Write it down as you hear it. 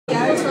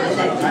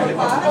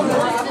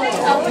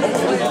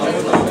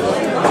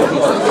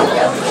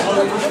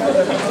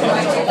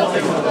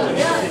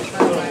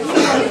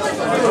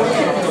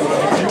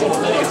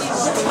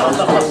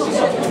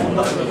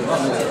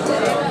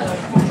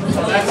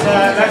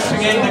let's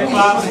begin the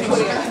class.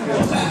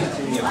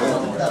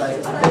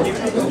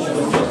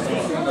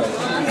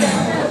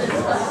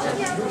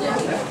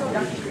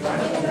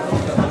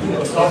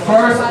 So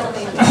first,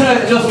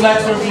 just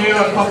let's review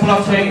a couple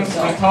of things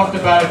we talked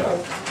about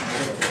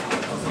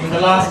in the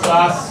last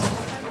class.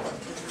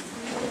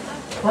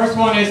 First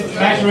one is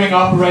measuring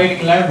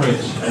operating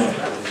leverage.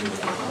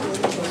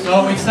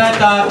 So we said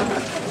that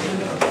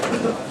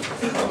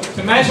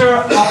to measure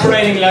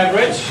operating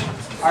leverage,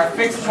 our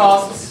fixed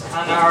costs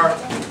and our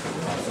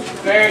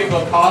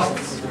variable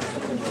costs,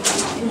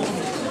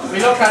 we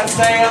look at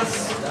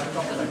sales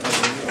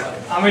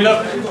and we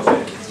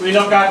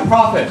look at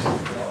profit.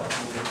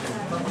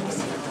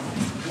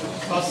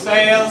 So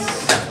sales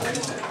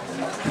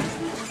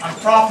and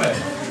profit.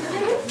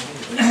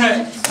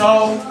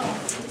 So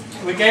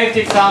we gave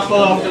the example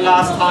of the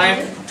last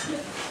time.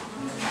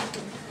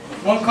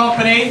 One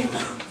company,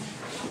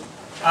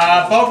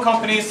 both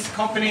companies,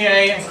 Company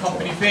A and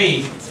Company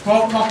B,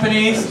 both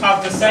companies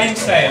have the same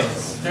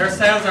sales. Their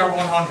sales are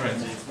 100.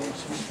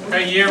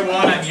 Okay, year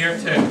one and year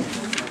two.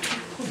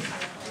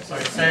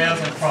 Sorry, sales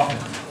and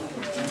profit.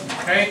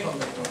 Okay,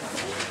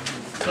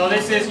 so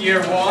this is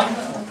year one,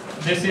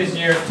 this is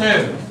year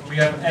two. We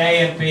have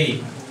A and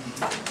B.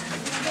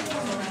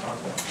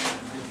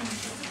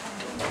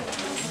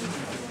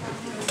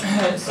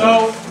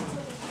 So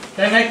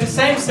they make the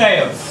same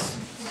sales.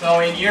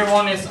 So in year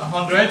one it's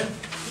 100,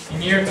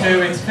 in year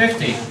two it's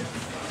 50.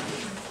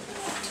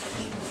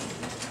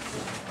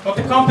 But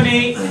the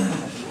company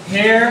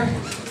here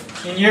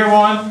in year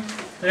one,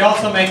 they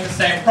also make the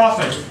same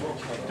profit.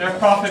 Their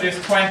profit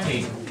is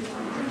 20.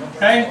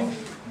 Okay?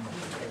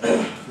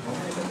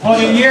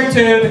 But in year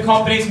two, the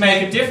companies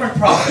make a different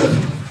profit.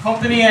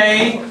 Company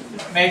A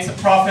makes a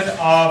profit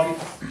of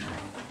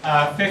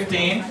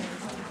 15,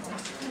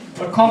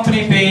 but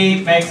Company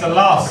B makes a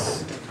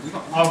loss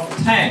of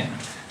 10.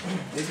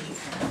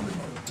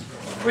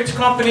 Which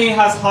company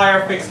has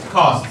higher fixed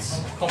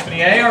costs?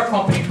 Company A or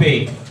Company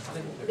B?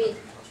 B.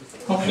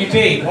 Company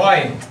B.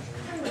 Why?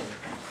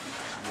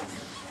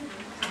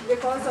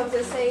 Because of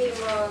the same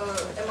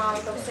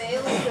amount of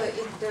sales,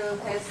 it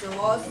has a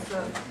loss,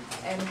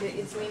 and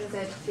it means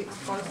that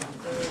fixed costs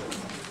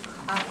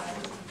are higher.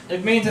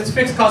 It means its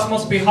fixed cost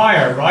must be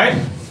higher, right?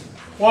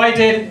 Why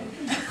did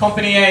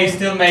Company A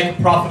still make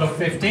a profit of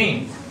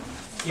 15,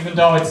 even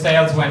though its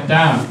sales went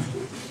down?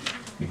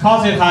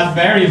 Because it had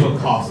variable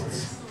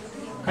costs.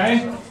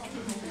 Okay?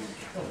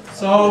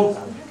 So,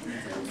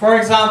 for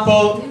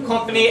example,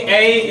 Company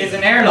A is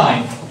an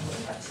airline.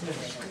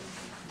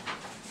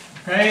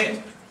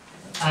 Okay?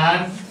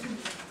 And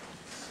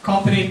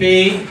Company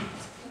B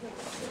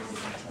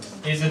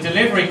is a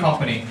delivery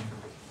company.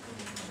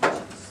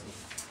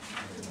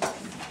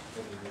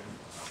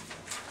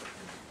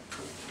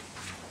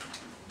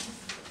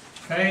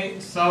 Okay,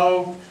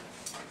 so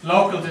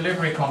local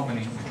delivery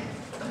company.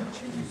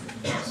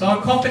 So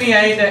in Company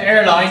A, the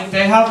airline,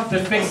 they have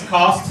the fixed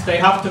costs. They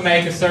have to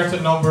make a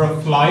certain number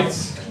of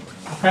flights.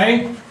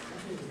 Okay?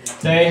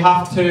 They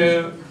have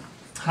to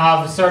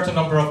have a certain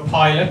number of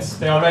pilots.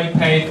 They already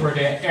paid for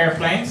the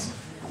airplanes.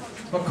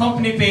 But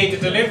Company B, the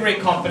delivery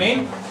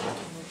company,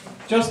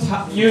 just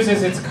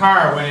uses its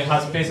car when it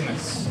has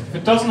business. If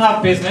it doesn't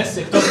have business,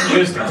 it doesn't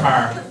use the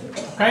car.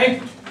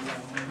 Okay?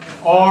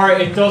 Or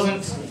it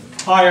doesn't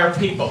hire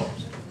people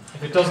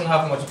if it doesn't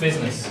have much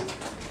business.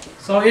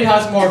 So it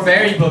has more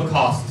variable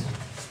cost.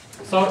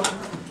 So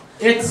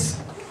it's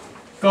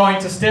going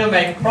to still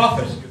make a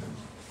profit.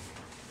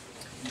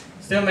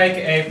 Still make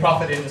a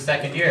profit in the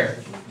second year.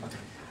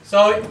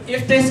 So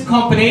if this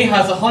company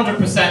has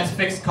 100%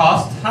 fixed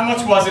cost, how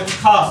much was its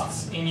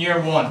costs in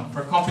year one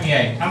for Company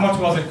A? How much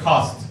was it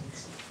cost?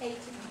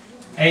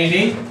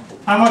 80.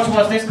 How much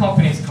was this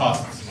company's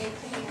costs?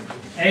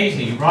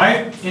 80,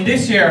 right? In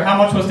this year, how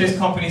much was this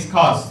company's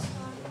cost?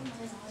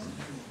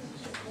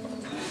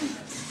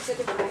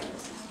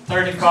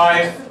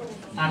 35.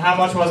 And how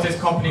much was this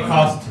company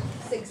cost?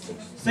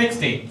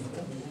 60.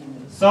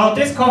 So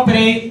this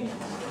company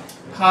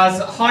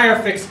has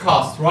higher fixed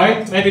cost,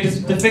 right? Maybe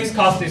the fixed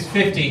cost is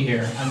 50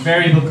 here and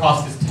variable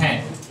cost is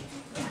 10.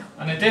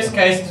 And in this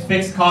case, the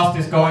fixed cost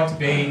is going to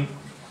be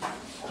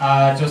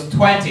just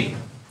 20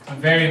 and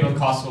variable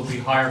cost will be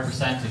higher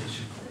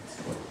percentage.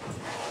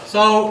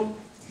 So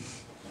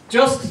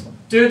just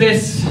do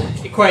this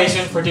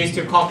equation for these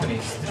two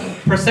companies.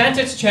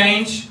 Percentage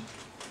change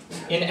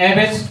in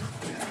EBIT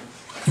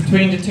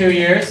between the 2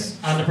 years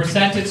and the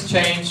percentage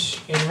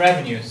change in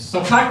revenues.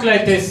 So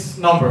calculate this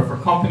number for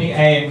Company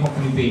A and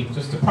Company B,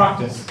 just to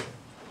practice.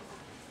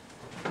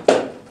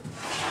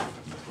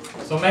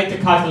 So make the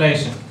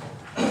calculation.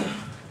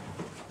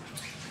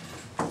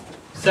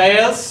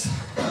 Sales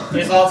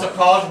is also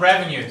called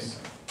revenues,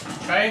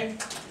 okay?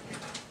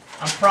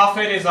 And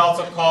profit is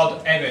also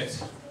called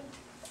EBIT.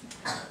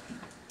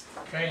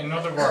 Okay, in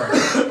other words,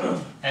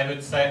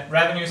 EBIT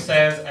revenue,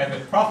 sales,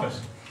 EBIT, profit.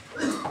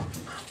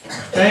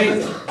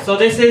 Okay, so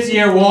this is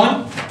year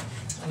one,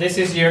 this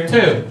is year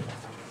two.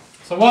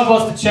 So what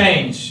was the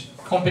change?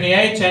 Company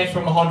A changed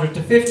from 100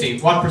 to 50.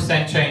 What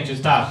percent change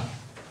is that?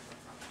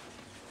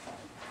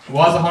 It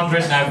was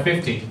 100, now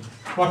 50.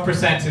 What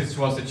percentage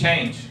was the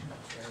change?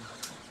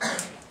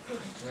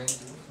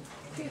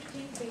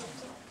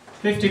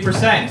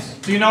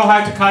 50%. Do you know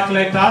how to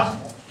calculate that?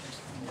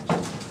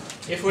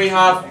 If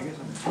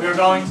we're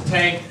going to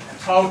take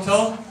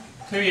total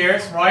 2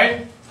 years,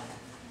 right?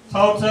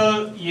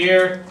 Total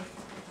year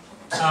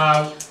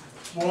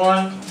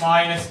 1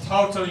 minus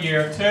total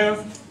year 2.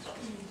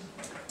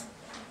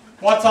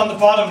 What's on the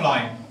bottom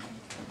line?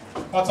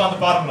 What's on the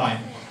bottom line?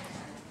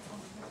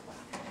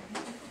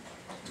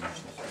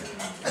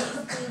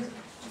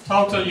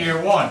 Total year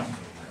 1.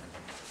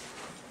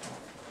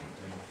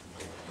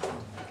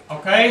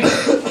 Okay,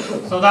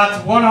 so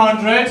that's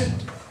 100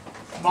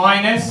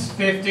 minus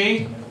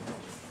 50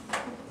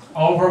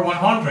 over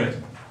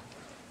 100.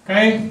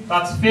 Okay,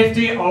 that's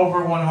 50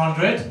 over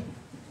 100.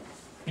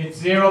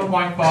 It's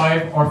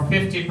 0.5 or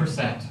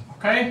 50%.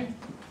 Okay,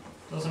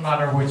 doesn't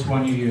matter which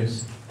one you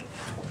use.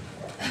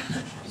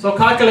 So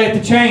calculate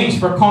the change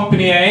for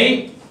company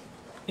A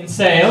in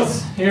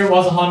sales. Here it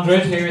was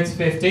 100, here it's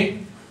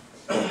 50.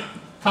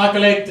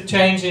 Calculate the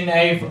change in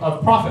A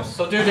of profit.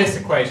 So do this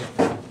equation.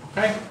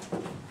 Okay.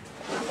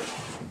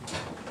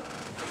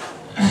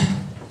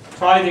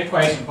 Try the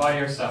equation by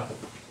yourself.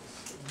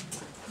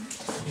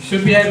 You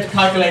should be able to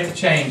calculate the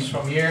change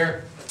from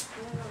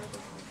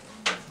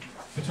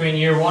between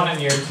year 1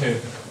 and year 2.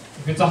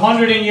 If it's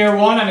 100 in year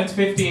 1 and it's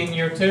 50 in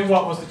year 2,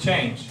 what was the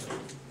change?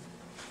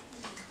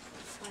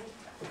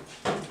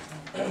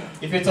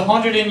 If it's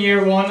 100 in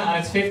year 1 and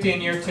it's 50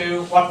 in year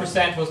 2, what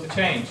percent was the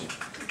change?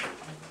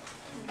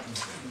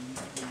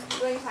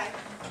 25.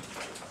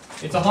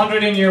 It's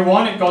 100 in year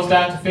 1, it goes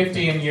down to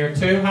 50 in year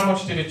 2. How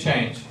much did it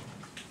change?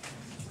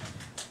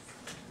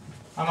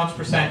 How much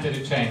percent did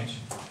it change?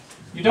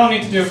 You don't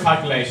need to do a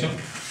calculation.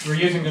 We're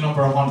using the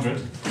number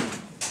 100.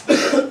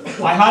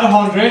 I had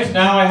 100,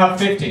 now I have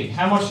 50.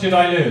 How much did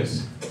I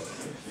lose?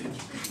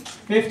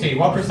 50.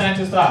 What percent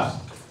is that?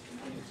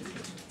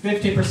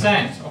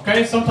 50%.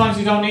 Okay, sometimes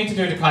you don't need to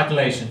do the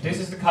calculation. This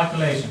is the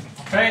calculation.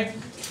 Okay,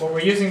 but we're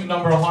using the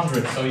number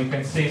 100 so you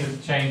can see the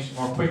change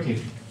more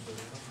quickly.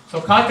 So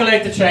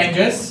calculate the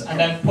changes and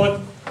then put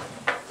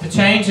the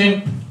change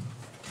in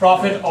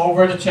profit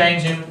over the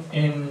change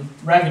in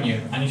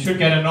revenue, and you should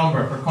get a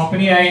number for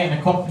company A and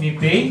a company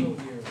B.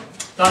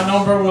 That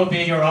number will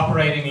be your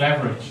operating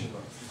leverage.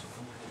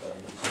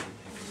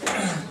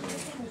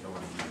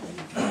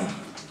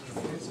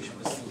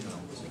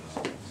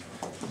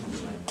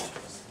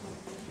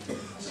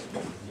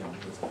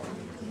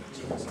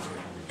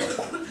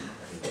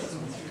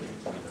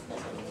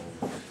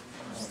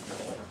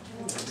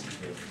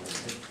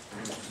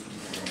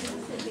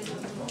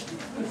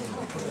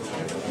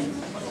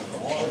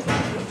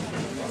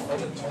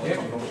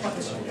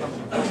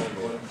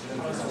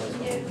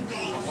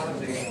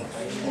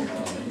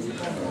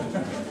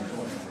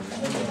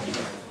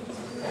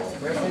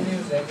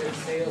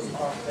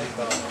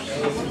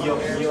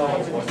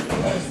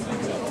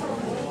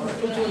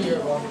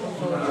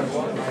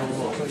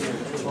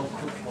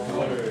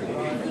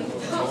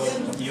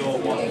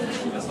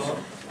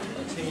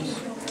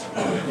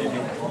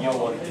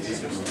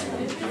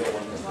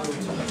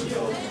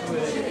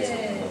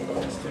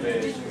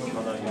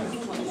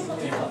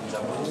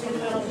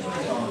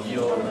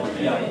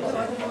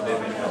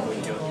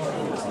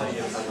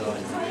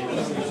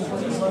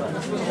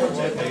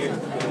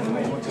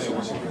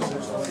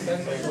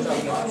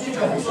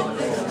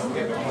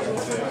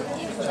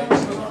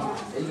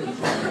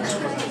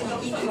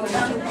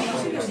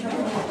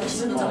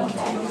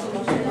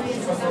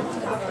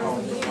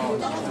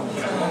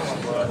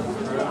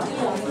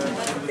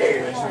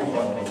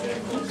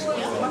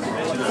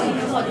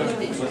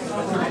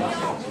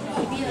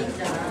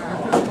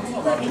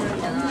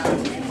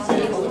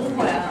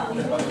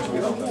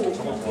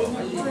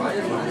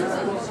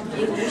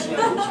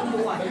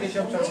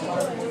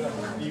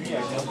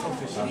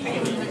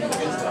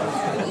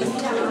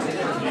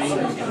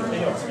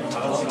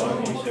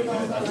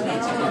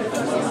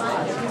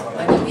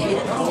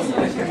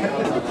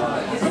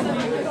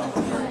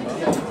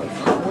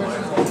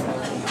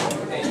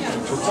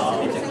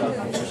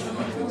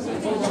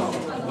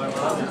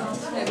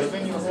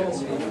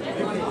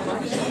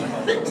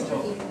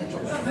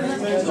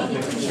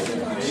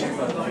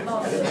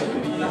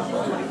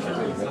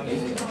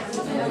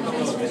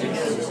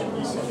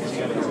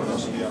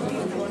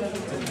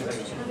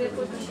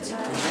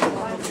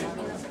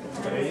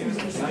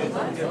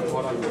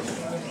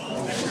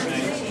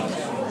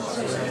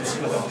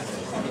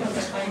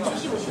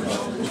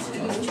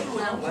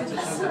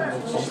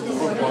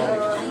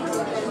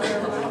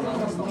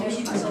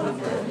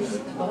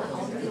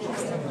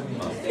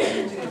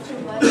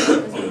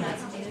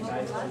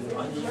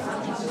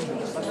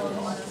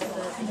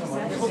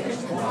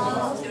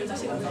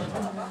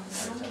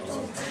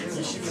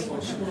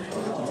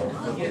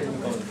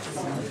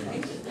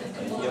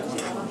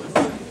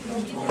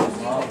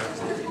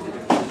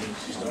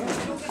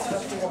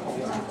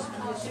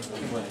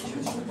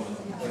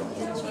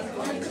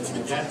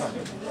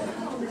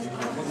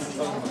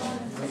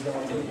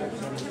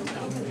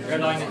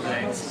 Airline and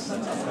James.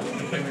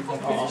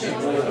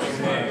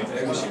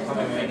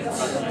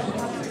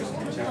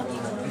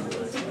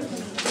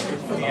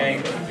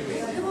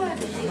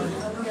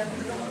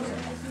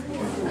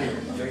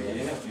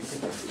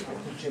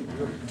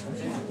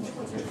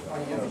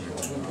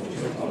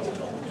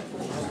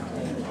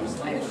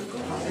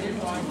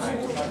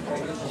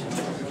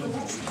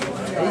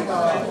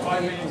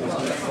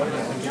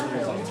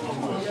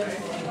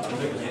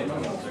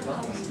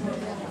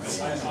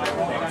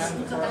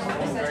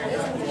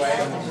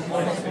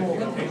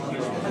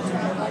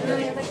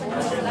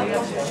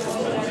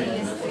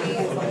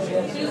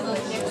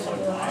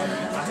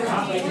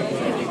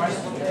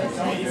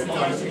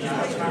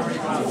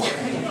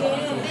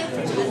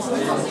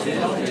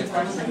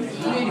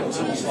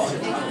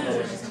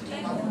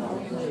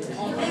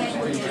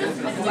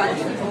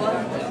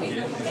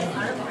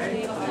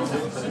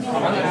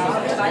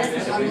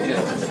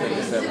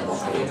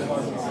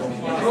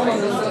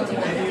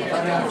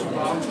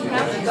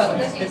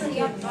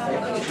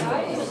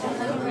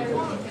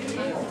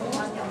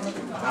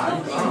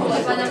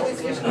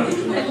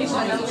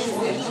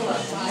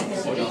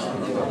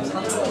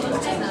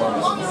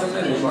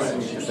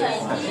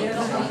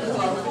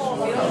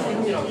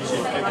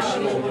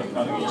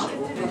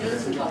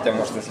 Хотя,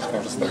 может, это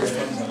слишком жестоко.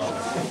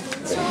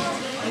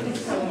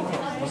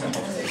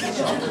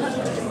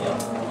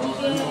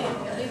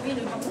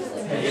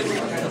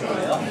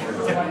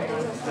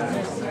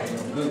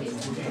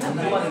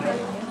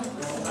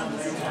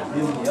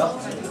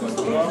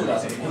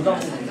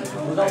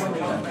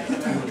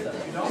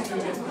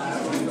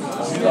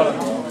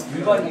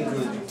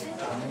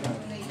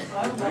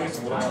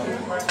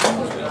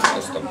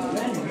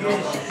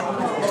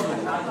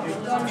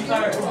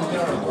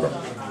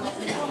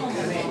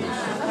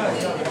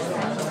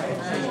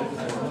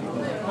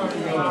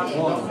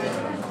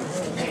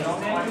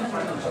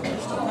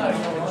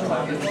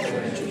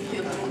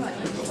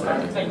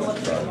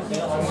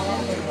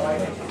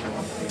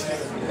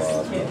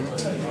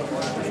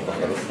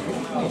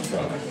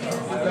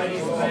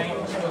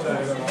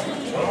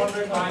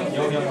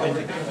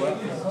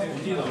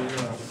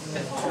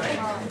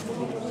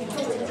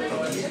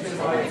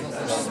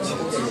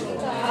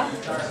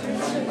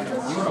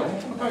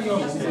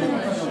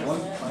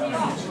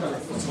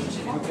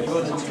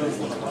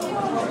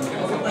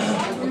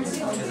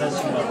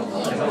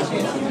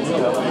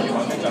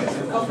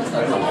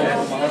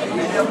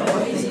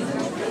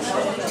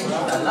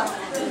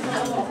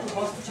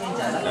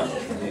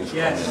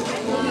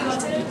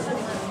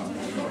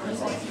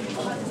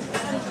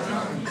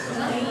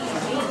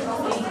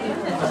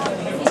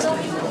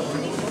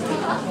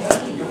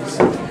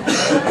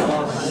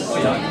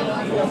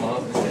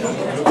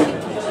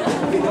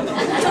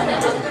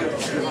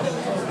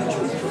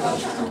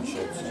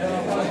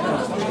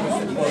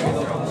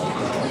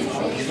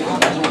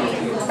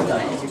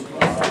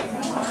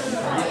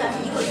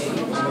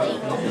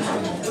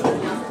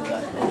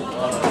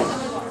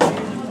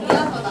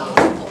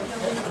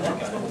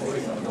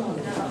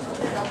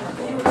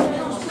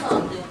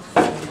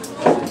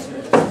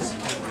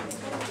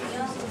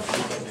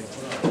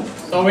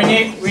 So we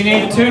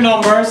need two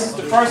numbers.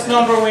 The first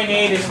number we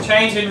need is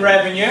change in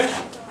revenue,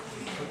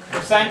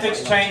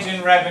 percentage change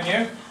in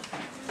revenue,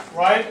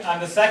 right?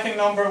 And the second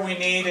number we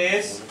need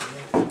is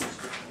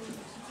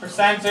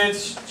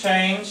percentage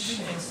change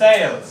in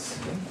sales.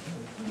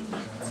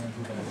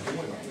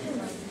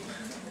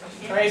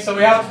 Okay, so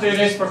we have to do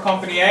this for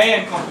company A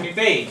and company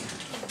B,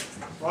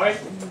 right?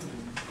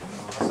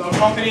 So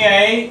company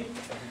A,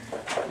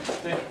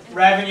 the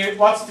revenue,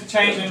 what's the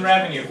change in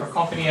revenue for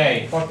company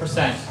A? What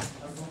percent?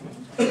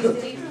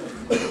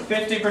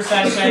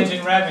 50% change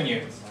in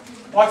revenue.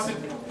 What's the,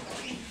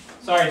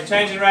 sorry, the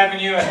change in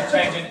revenue and the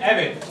change in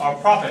EBIT, or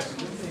profit.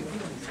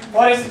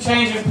 What is the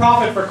change in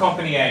profit for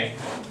company A?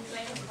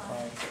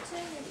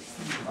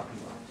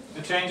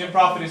 The change in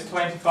profit is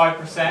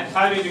 25%.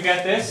 How did you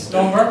get this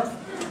number?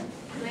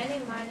 20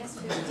 minus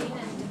 15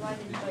 and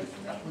divided by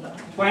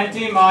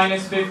 20. 20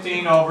 minus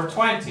 15 over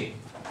 20.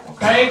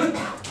 Okay?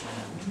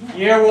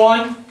 Year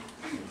 1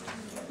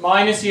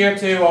 minus year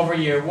 2 over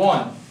year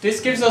 1. This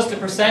gives us the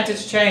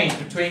percentage change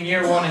between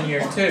year 1 and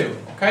year 2.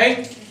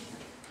 Okay?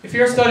 If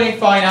you're studying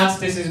finance,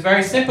 this is a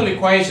very simple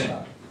equation.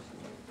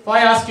 If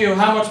I ask you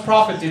how much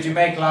profit did you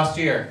make last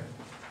year,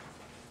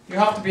 you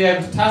have to be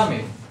able to tell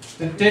me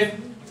the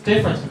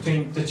difference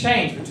between the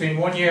change between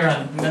one year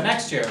and the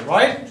next year,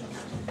 right?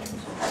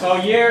 So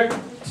year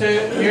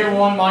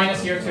 1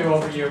 minus year 2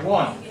 over year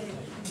 1.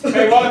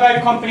 Okay, what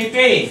about company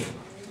B?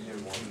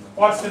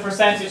 What's the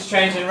percentage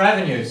change in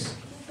revenues?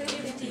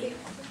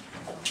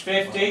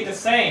 50, the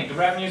same. The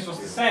revenues was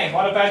the same.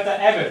 What about the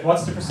EBIT?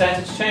 What's the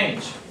percentage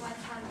change?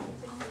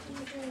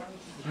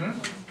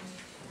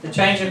 The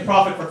change in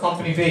profit for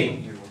company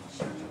B?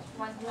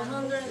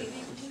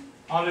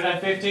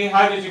 150.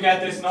 How did you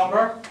get this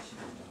number?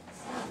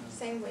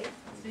 Same way.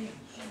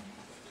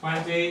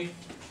 20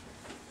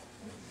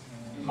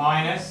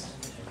 minus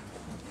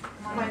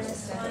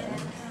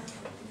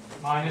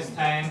Minus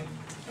 10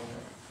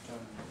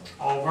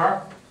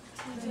 over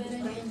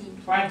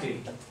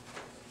 20.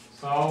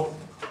 So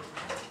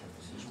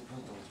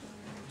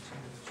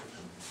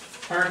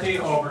 30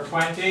 over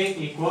 20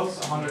 equals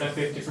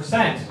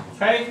 150%.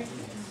 Okay?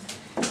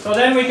 So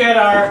then we get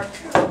our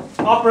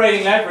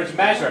operating leverage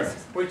measure,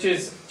 which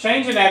is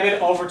change in EBIT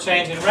over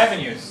change in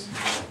revenues.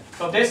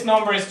 So this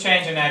number is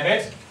change in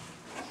EBIT.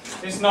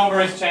 This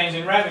number is change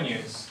in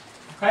revenues.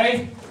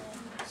 Okay?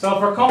 So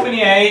for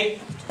company A,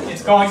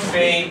 it's going to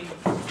be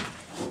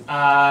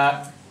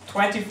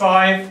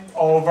 25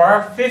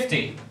 over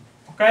 50.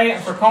 Okay?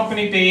 And for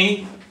company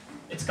B,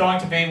 it's going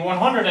to be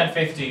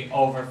 150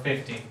 over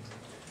 50.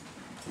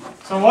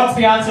 So what's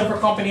the answer for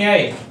company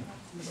A?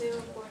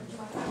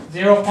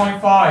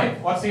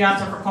 0.5. What's the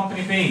answer for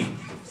company B?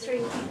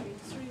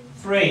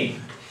 3.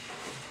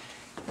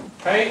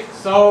 Okay,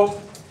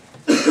 so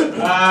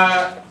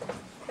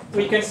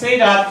we can see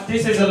that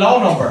this is a low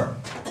number.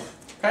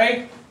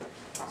 Okay,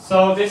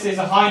 so this is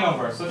a high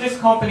number. So this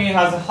company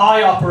has a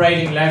high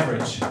operating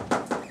leverage.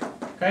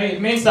 Okay,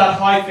 it means that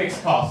high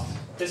fixed cost.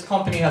 This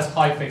company has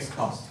high fixed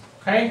cost.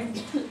 Okay,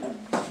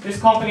 this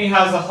company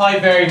has a high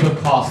variable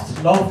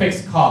cost, low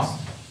fixed cost.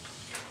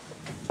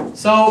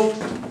 So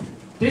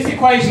this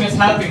equation is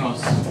helping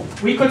us.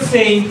 We could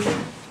see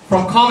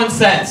from common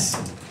sense.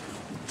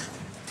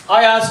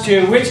 I asked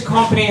you which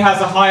company has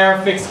a higher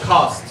fixed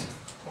cost.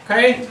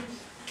 Okay?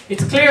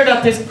 It's clear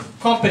that this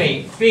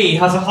company, B,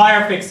 has a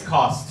higher fixed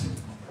cost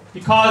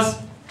because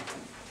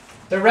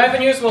their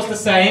revenues was the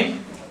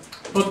same,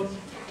 but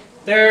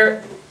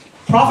their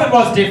profit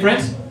was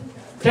different.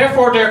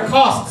 Therefore, their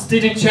costs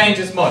didn't change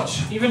as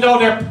much. Even though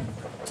their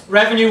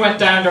revenue went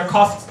down, their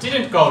costs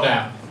didn't go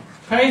down.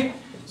 Okay?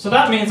 So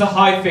that means a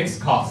high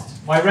fixed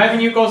cost. My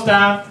revenue goes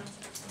down,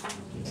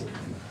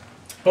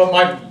 but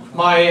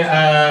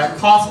my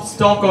costs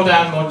don't go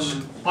down much.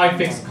 High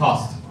fixed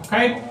cost.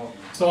 Okay?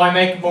 So I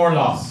make more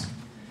loss.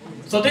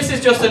 So this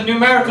is just a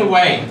numerical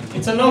way.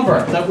 It's a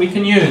number that we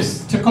can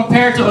use to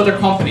compare to other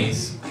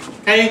companies.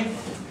 Okay?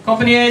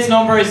 Company A's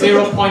number is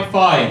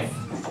 0.5.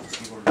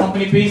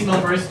 Company B's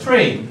number is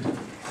 3.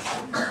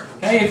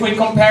 Okay? If we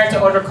compare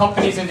to other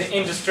companies in the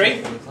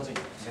industry,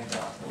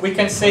 we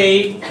can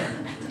see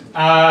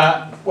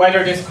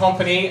whether this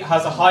company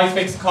has a high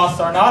fixed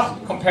cost or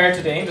not compared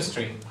to the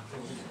industry.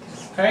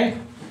 Okay?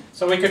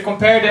 So we could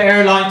compare the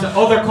airline to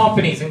other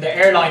companies in the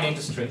airline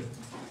industry.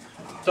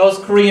 Does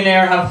Korean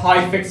Air have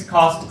high fixed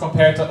cost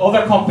compared to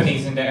other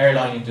companies in the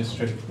airline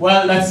industry?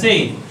 Well, let's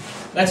see.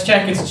 Let's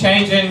check its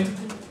change in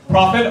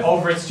profit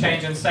over its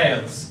change in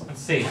sales.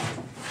 Let's see.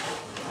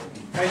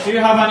 Okay, do you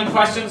have any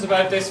questions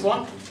about this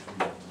one?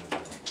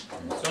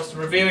 Just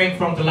reviewing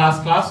from the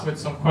last class with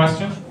some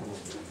questions.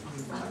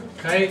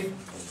 Okay,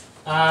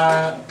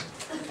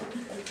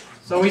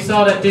 so we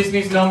saw that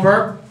Disney's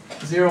number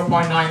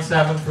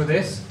 0.97 for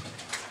this.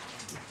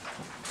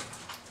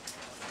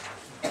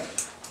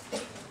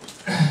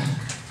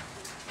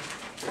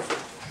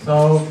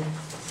 So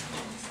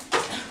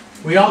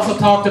we also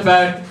talked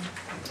about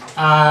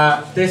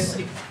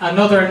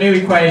another new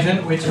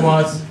equation, which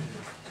was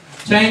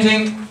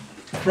changing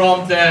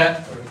from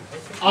the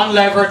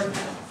unlevered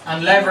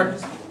and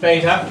levered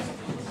beta.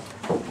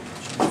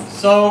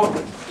 So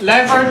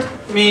levered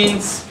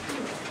means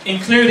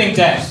including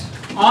debt.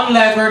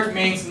 Unlevered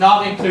means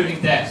not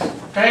including debt.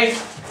 Okay?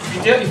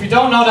 If you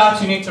don't know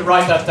that, you need to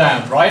write that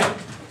down, right?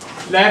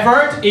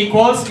 Levered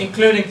equals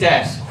including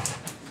debt.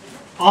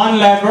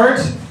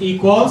 Unlevered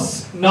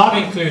equals not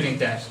including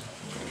debt.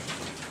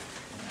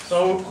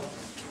 So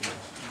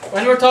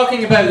when we're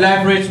talking about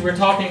leverage, we're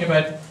talking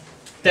about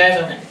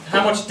debt and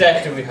how much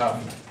debt do we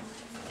have.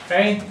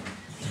 Okay?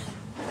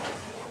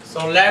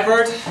 So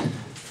levered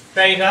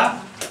beta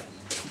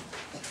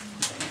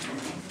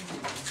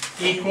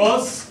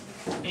equals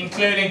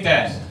including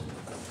debt.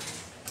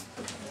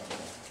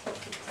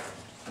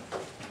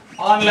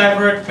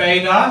 Unlevered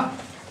beta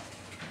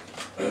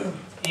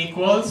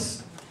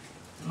equals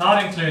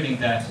not including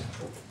debt.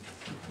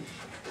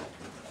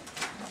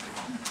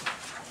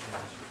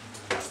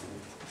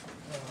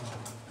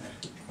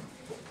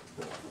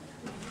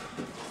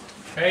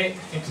 Okay,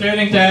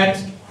 including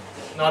debt,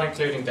 not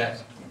including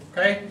debt.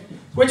 Okay?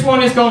 Which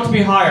one is going to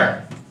be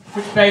higher?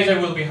 Which beta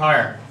will be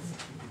higher?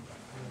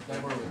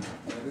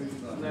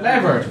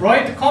 Levered,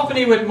 right? The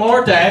company with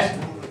more debt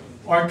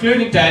or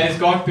including debt is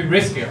going to be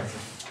riskier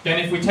than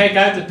if we take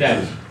out the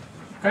debt.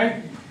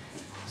 Okay?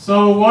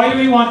 So why do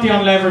we want the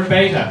unlevered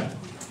beta?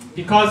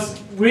 Because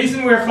the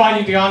reason we're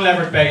finding the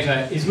unlevered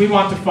beta is we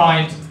want to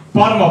find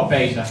bottom-up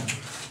beta.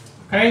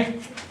 Okay?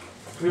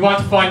 We want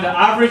to find the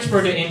average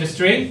for the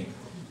industry,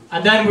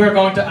 and then we're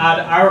going to add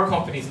our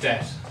company's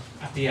debt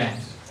at the end.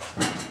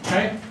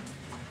 Okay?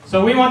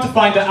 So we want to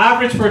find the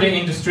average for the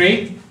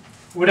industry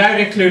without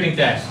including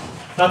debt.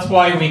 That's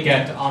why we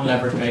get the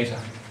unlevered beta.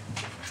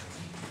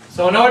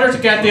 So in order to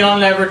get the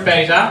unlevered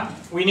beta,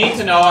 we need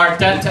to know our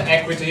debt to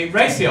equity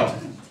ratio.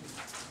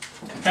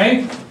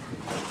 Okay?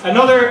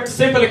 Another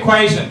simple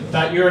equation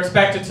that you're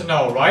expected to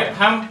know, right?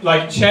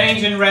 Like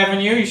change in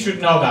revenue, you should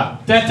know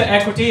that. Debt to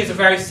equity is a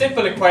very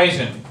simple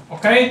equation.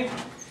 Okay?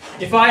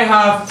 If I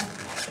have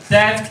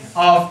debt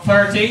of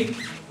 30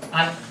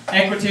 and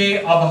equity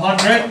of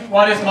 100,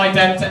 what is my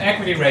debt to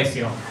equity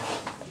ratio?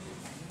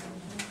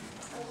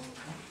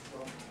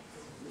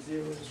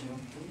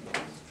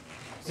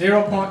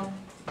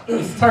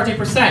 is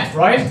 30%,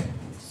 right?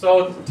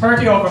 So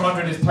 30 over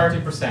 100 is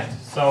 30%.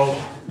 So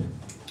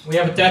we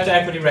have a debt to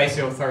equity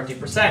ratio of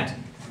 30%.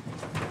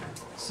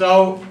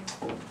 So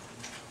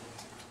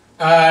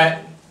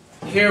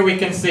here we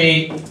can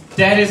see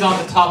debt is on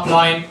the top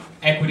line,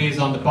 equity is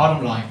on the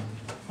bottom line.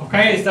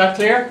 Okay, is that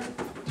clear?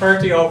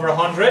 30 over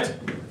 100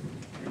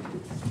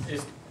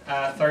 is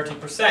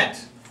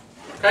 30%.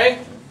 Okay?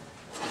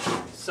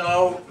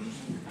 So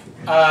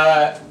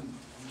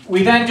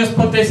we then just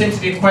put this into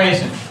the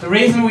equation. The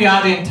reason we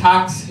add in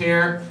tax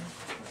here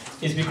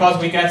is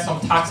because we get some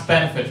tax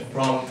benefit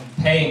from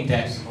paying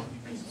debt.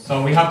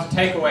 So we have to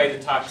take away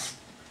the tax.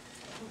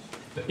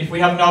 If we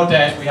have no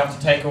debt, we have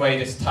to take away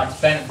this tax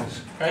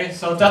benefit. Okay?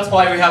 So that's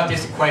why we have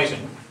this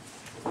equation.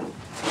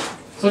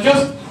 So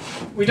just,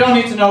 we don't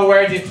need to know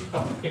where the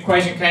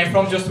equation came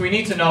from, just we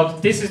need to know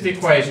that this is the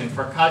equation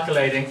for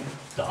calculating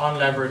the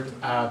unlevered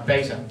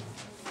beta.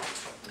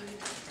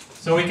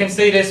 So we can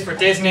see this for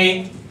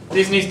Disney.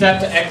 Disney's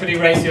debt to equity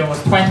ratio was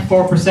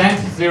 24%,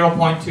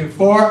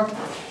 0.24.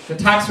 The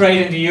tax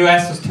rate in the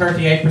US was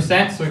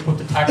 38%, so we put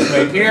the tax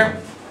rate here.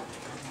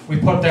 We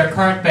put their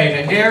current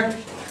beta here.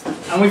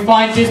 And we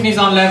find Disney's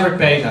unlevered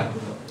beta,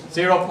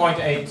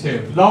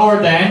 0.82. Lower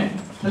than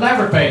the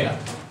levered beta.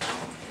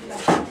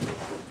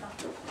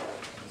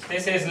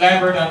 This is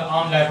levered and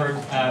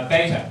unlevered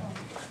beta.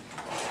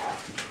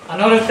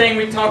 Another thing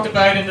we talked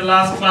about in the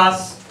last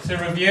class to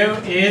review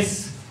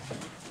is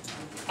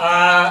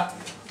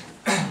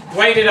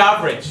weighted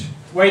average.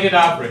 Weighted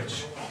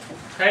average.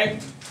 Okay?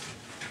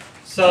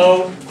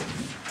 So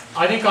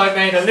I think I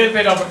made a little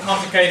bit of a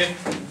complicated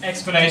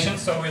explanation,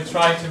 so we'll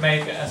try to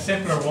make a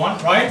simpler one,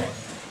 right?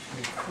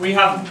 We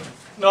have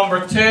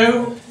number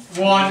 2,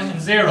 1,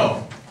 and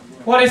 0.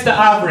 What is the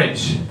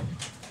average?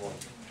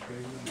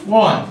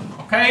 1.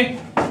 Okay?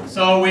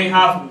 So we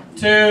have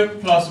 2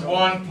 plus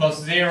 1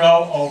 plus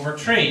 0 over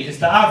 3 is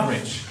the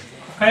average.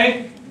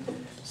 Okay?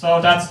 So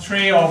that's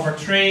 3 over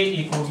 3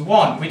 equals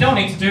 1. We don't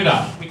need to do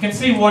that. We can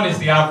see 1 is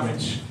the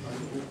average.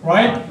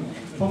 Right?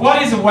 But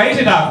what is a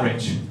weighted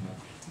average?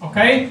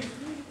 Okay?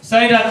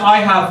 Say that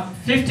I have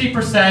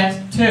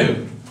 50%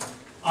 2.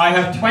 I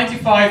have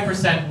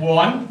 25%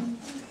 1.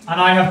 And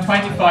I have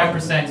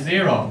 25%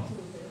 0.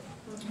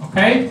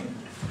 Okay?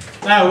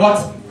 Now,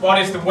 what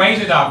is the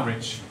weighted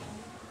average?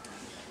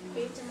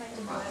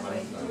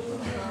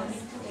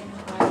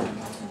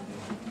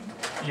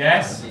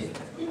 Yes?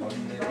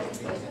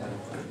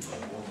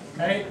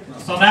 Okay,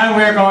 so now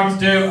we're going to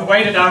do a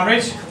weighted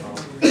average.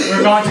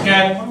 We're going to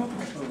get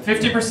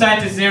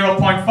 50% is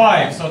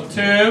 0.5. So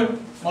 2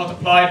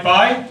 multiplied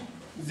by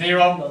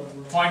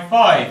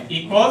 0.5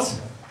 equals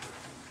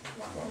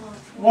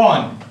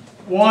 1.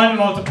 1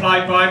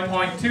 multiplied by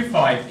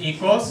 0.25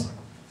 equals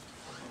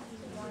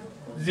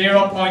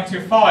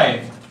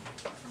 0.25.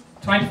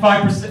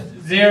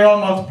 25%, 0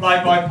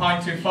 multiplied by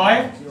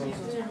 0.25.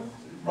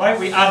 Right,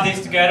 we add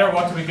these together,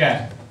 what do we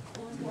get?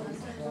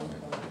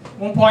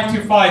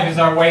 1.25 is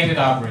our weighted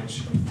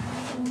average.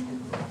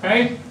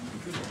 Okay?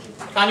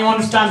 Can you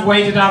understand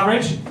weighted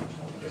average?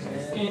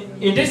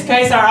 In this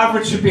case, our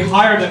average should be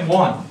higher than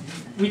 1.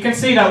 We can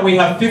see that we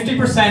have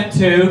 50%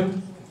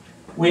 2,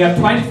 we have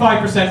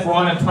 25%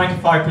 1, and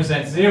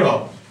 25%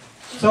 0.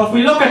 So if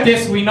we look at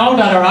this, we know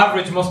that our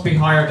average must be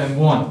higher than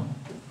 1.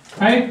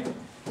 Okay?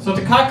 So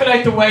to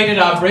calculate the weighted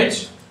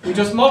average, we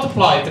just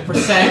multiply the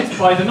percent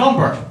by the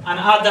number and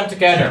add them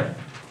together.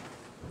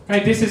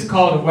 Okay, this is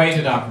called a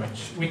weighted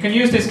average. We can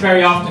use this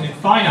very often in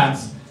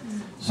finance,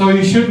 so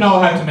you should know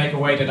how to make a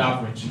weighted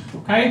average.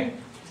 Okay?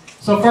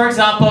 So for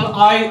example,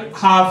 I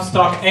have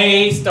stock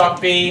A, stock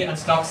B, and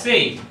stock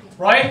C,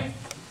 right?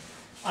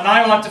 And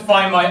I want to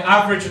find my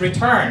average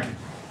return.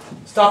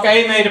 Stock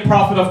A made a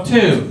profit of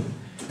 2.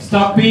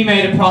 Stock B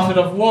made a profit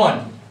of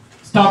 1.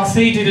 Stock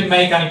C didn't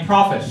make any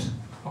profit.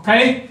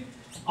 Okay?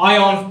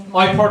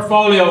 My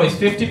portfolio is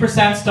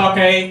 50% stock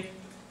A,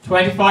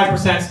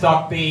 25%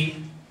 stock B,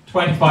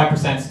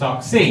 25%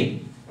 stock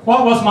C.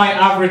 What was my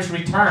average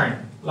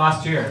return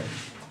last year?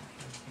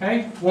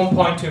 Okay,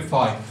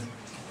 1.25.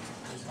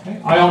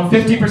 Okay. I own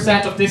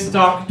 50% of this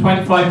stock,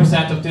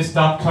 25% of this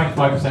stock,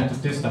 25%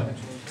 of this stock.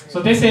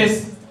 So this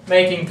is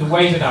making the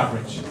weighted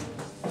average.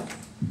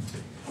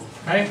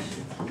 Okay.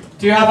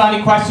 Do you have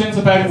any questions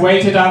about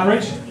weighted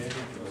average?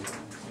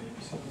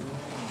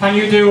 Can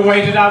you do a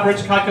weighted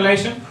average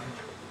calculation?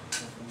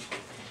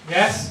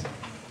 Yes?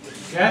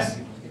 Yes?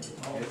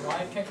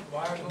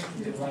 Why are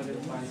we divided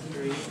by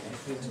 3?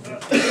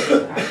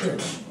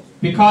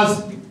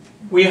 Because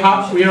we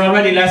are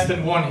already less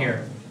than 1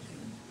 here.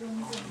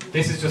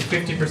 This is just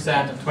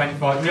 50% and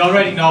 25. We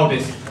already know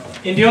this.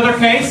 In the other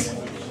case,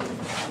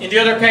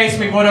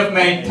 we would have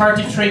made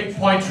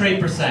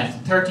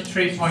 33.3%,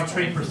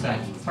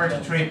 33.3%,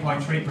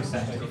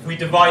 33.3% if we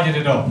divided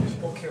it up.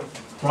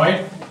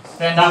 Right?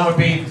 Then that would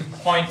be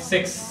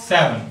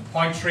 0.67,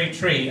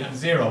 0.33, and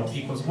 0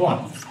 equals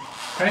 1.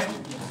 Okay?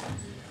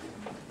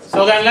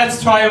 So then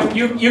let's try,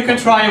 you can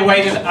try a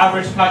weighted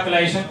average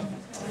calculation.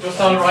 Just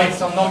I'll write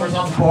some numbers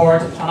on the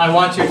board, and I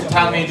want you to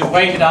tell me the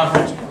weighted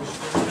average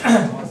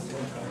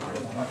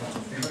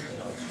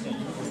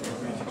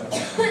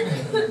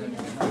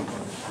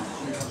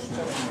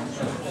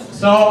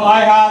So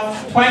I have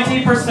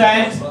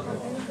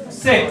 20%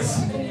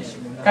 6.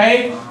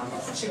 Okay?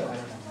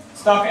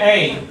 Stock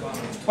A.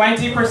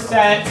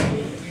 20%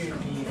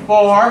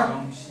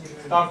 4.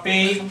 Stock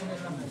B.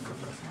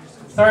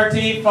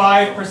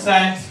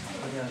 35%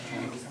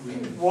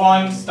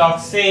 1. Stock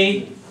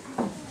C.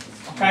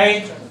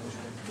 Okay?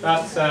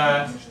 That's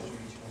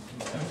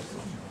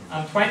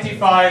and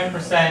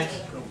 25%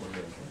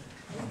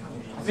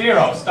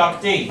 0.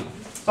 Stock D.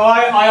 So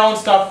I own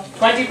stock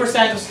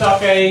 20% of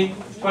stock A,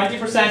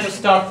 20% of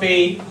stock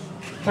B,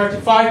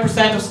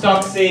 35% of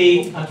stock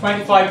C, and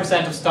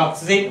 25% of stock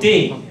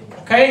D.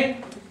 Okay?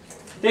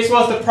 This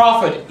was the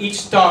profit each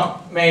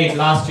stock made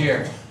last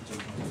year.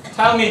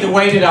 Tell me the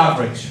weighted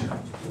average.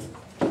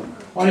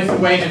 What is the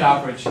weighted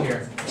average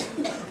here?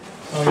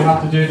 So you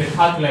have to do the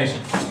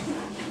calculation.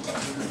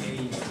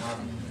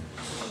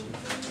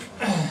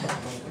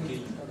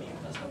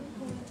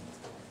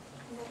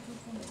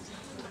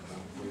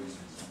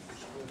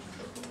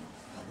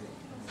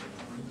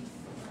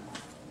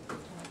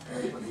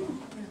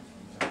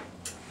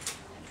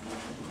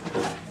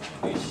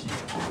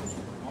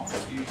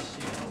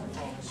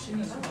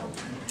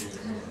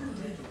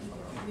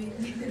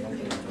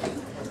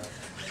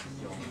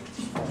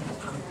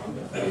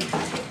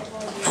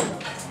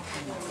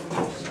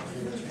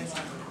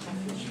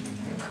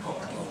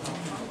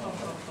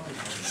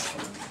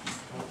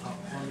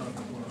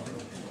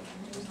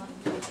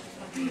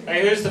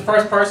 Okay, who's the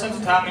first person to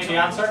tell me the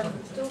answer?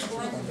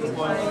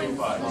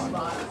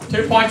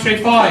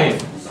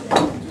 2.35.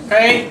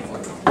 Okay.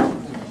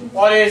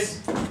 What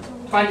is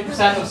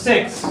 20% of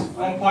 6?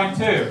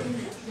 1.2.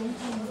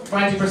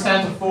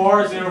 20% of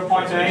 4,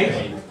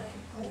 0.8.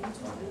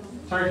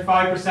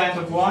 35%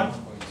 of 1?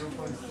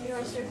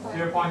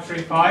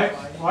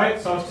 0.35. Right,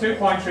 so it's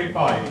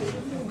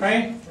 2.35.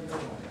 Okay?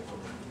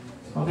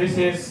 So this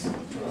is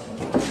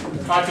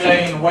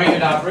calculating the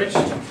weighted average.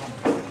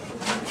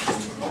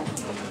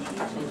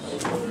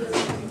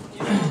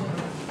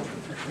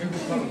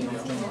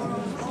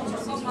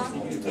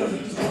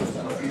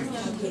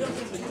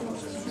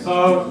 So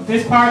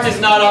this part is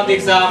not on the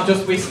exam,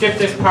 just we skipped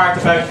this part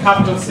about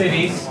capital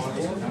cities.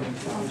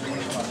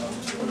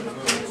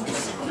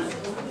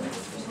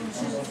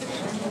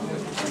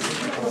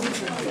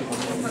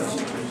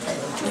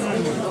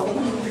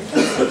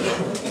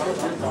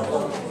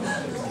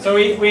 So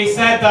we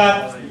said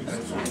that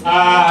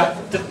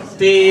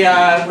the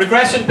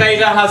regression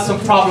beta has some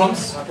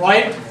problems,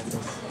 right?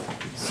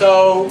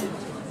 So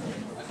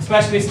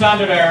especially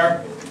standard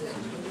error.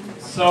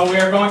 So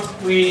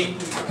we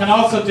can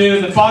also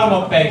do the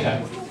bottom-up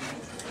beta.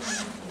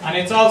 And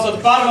it's also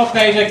the bottom-up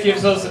beta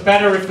gives us a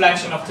better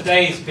reflection of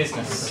today's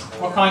business.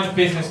 What kind of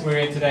business we're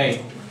in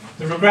today.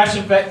 The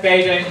regression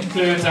beta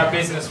includes our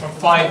business from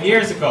 5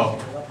 years ago.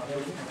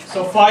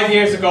 So 5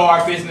 years ago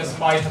our business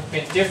might have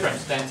been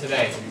different than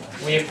today.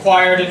 We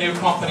acquired a new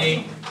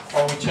company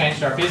or we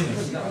changed our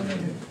business.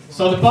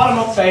 So the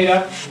bottom-up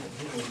beta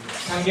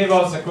can give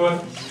us a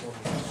good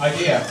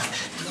idea.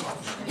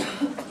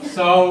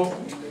 So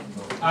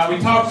we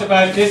talked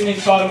about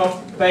Disney's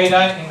bottom-up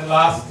beta in the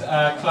last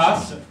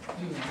class.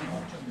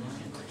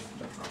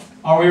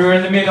 Or we were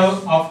in the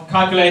middle of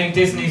calculating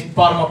Disney's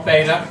bottom-up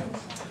beta.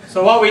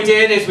 So what we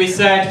did is we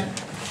said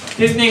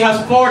Disney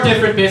has 4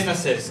 different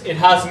businesses. It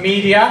has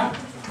media,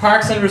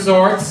 parks and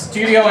resorts,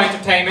 studio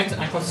entertainment,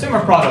 and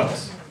consumer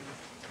products.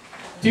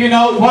 Do you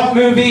know what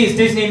movie is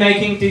Disney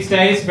making these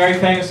days? Very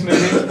famous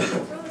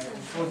movie.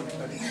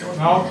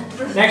 No?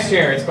 Next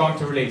year it's going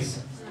to release.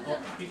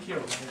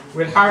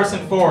 With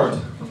Harrison Ford.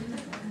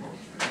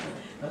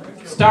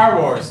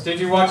 Star Wars. Did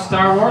you watch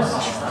Star Wars?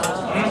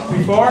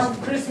 Before?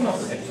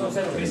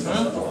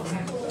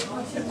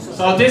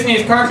 So Disney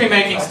is currently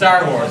making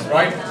Star Wars,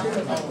 right?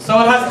 So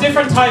it has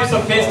different types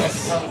of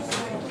business.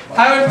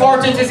 How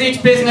important is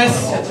each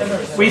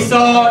business? We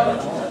saw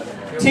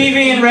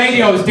TV and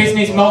radio is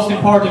Disney's most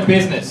important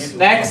business.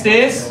 Next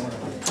is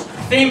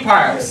theme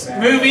parks.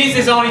 Movies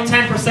is only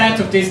 10%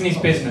 of Disney's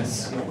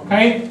business.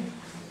 Okay?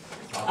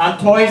 And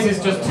toys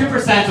is just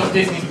 2% of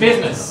Disney's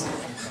business.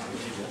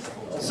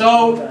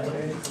 So,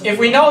 if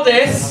we know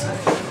this,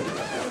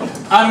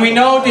 and we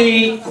know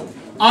the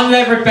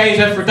unlevered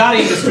beta for that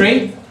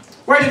industry,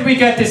 where did we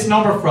get this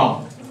number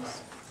from?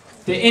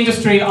 The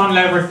industry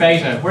unlevered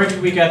beta, where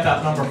did we get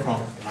that number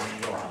from?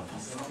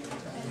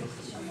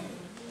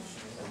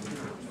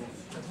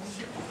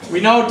 We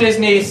know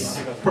Disney's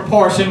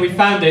proportion, we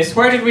found this.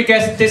 Where did we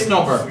get this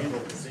number?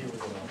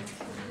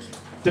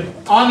 The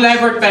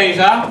unlevered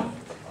beta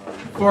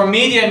for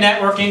media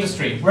network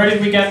industry. Where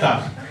did we get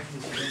that?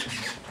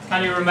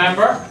 Can you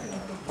remember?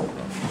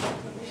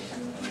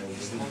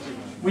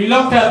 We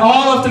looked at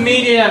all of the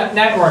media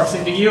networks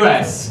in the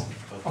US,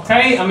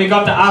 okay, and we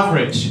got the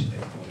average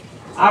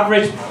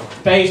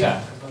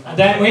beta. And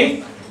then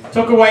we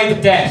took away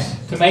the debt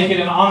to make it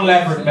an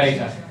unlevered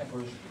beta.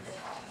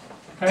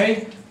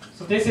 Okay,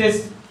 so this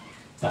is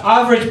the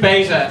average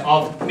beta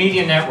of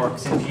media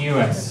networks in the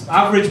US,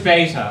 average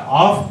beta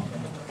of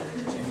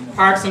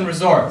parks and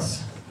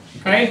resorts.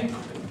 Okay?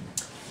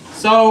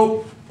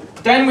 So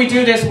then we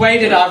do this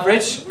weighted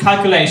average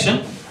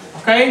calculation.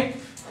 Okay?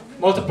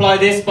 Multiply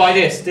this by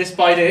this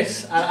by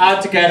this, and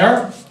add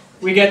together.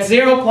 We get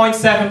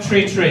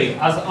 0.733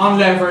 as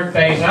unlevered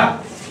beta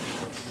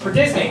for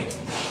Disney.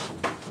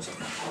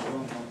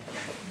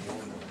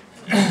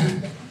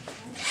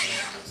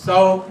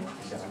 So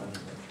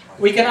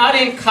we can add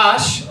in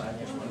cash.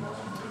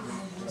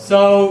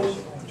 So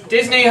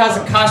Disney has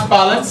a cash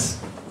balance.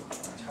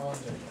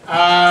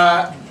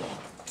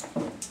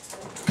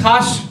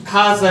 Cash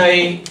has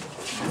a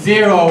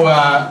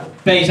 0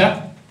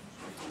 beta.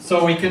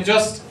 So we can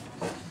just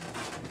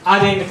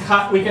add in the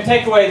we can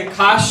take away the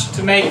cash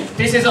to make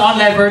this is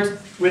unlevered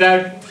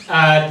without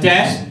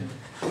debt,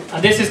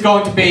 and this is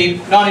going to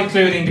be not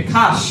including the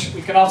cash.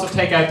 We can also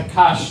take out the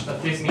cash that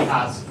Disney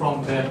has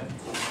from the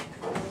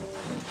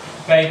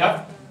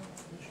beta.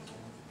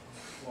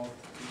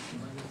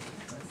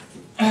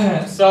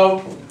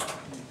 So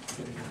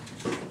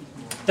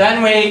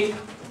then we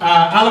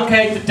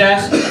allocate the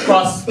debt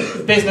across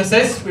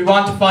businesses. We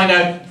want to find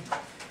out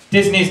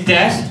Disney's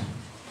debt.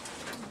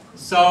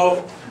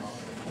 So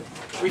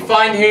we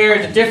find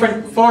here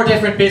the four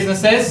different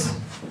businesses,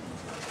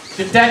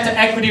 the debt to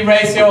equity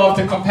ratio of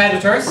the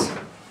competitors.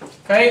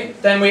 Okay,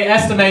 then we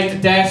estimate the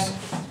debt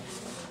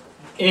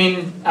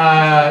in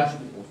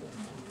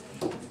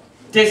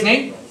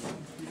Disney,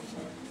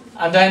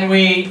 and then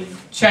we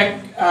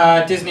check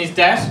Disney's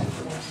debt.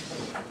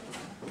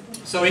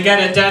 So we get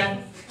a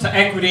debt to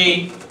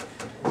equity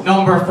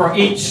number for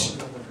each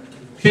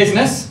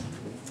business.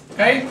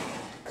 Okay,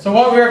 so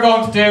what we're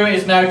going to do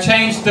is now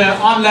change the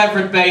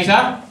unlevered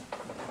beta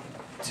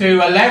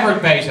to a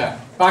levered beta,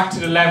 back to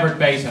the levered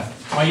beta,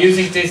 by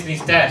using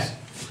Disney's debt.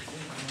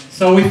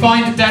 So we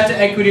find the debt to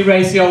equity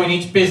ratio in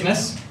each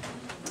business.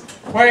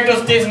 Where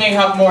does Disney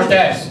have more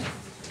debt?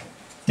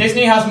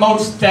 Disney has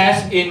most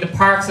debt in the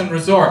parks and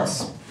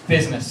resorts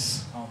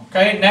business.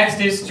 Okay,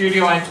 next is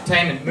studio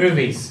entertainment,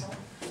 movies.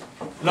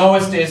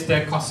 Lowest is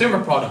the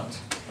consumer product.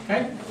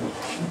 Okay,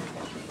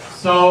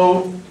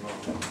 so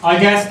I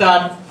guess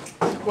that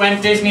when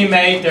Disney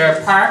made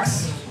their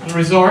parks and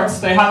resorts,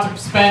 they had to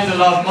spend a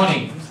lot of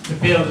money to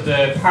build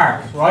the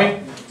park,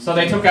 right? So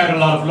they took out a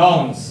lot of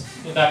loans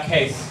in that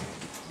case.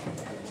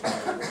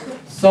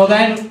 So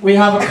then we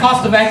have a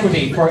cost of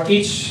equity for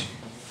each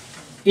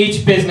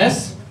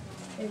business.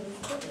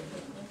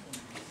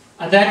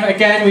 And then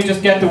again we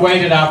just get the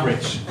weighted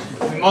average.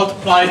 We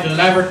multiply the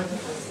levered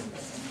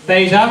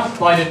beta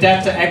by the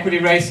debt to equity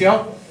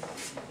ratio,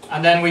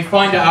 and then we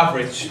find the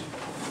average.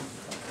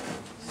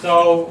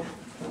 So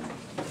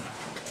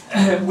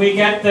we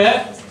get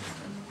the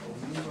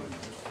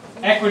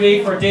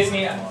equity for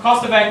Disney,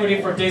 cost of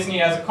equity for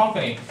Disney as a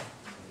company.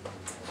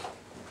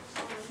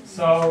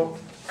 So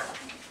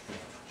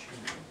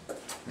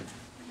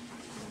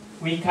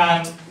we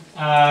can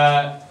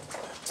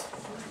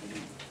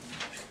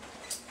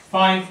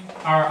find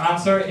our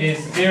answer is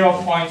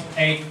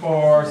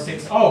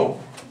 0.8460.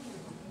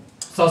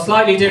 So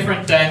slightly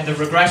different than the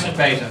regression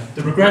beta.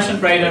 The regression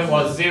beta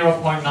was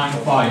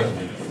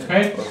 0.95.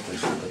 Okay?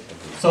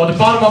 So the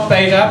bottom up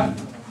beta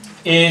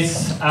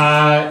is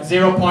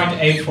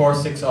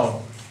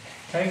 0.8460.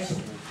 Okay?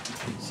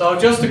 So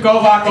just to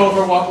go back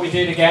over what we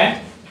did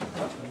again,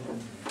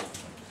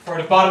 for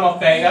the bottom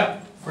up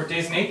beta for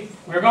Disney,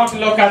 we're going to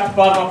look at the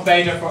bottom up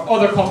beta for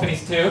other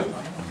companies too.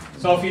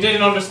 So if you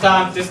didn't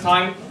understand this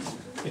time,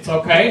 it's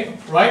okay,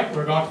 right?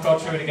 We're going to go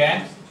through it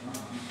again.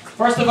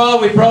 First of all,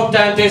 we broke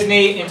down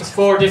Disney into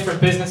 4 different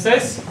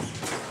businesses.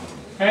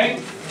 Okay?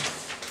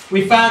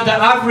 We found the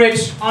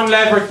average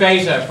unlevered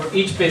beta for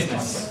each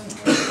business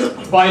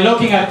by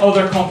looking at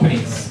other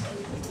companies.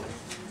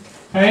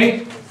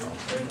 Okay?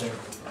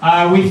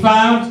 We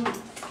found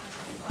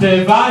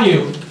the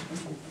value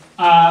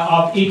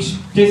of each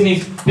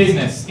Disney's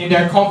business in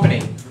their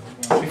company.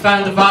 We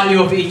found the value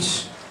of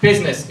each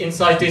business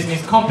inside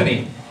Disney's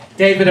company.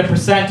 Gave it a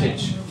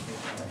percentage.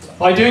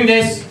 By doing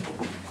this,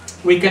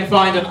 we can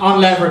find an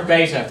unlevered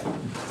beta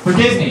for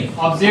Disney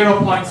of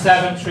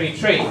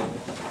 0.733.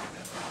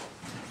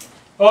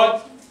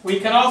 But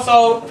we can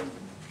also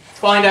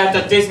find out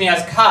that Disney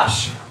has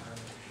cash.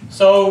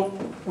 So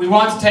we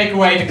want to take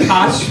away the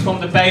cash from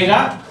the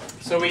beta.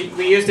 So we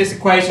use this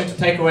equation to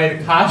take away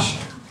the cash.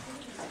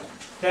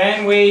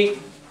 Then we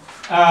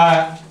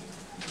have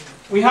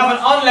an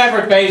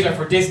unlevered beta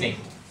for Disney.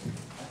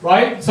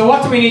 Right? So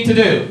what do we need to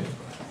do?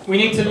 We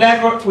need to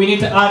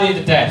add in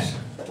the debt.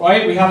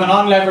 Right? We have an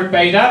unlevered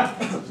beta.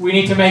 We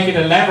need to make it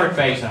a levered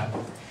beta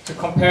to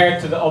compare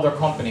it to the other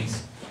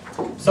companies.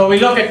 So we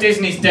look at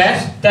Disney's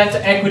debt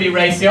to equity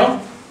ratio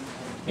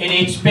in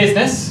each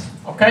business.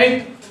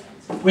 Okay?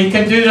 We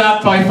can do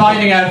that by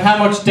finding out how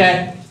much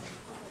debt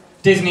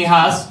Disney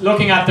has,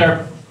 looking at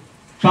their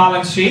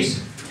balance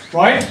sheet,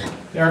 right?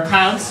 Their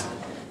accounts,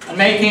 and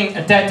making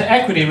a debt to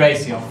equity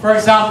ratio. For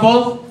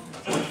example,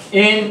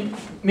 in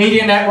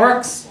media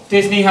networks,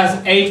 Disney has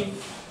 8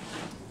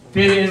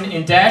 billion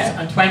in debt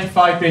and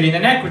 25 billion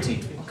in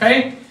equity.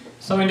 Okay?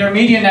 So in their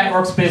media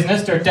networks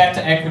business, their debt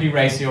to equity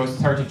ratio is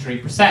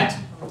 33%.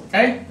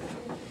 Okay?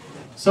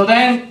 So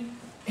then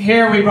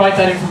here we write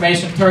that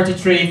information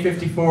 33,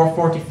 54,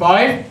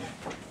 45,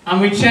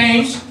 and we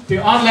change the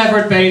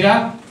unlevered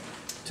beta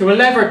to a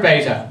levered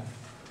beta.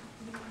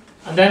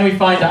 And then we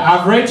find the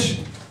average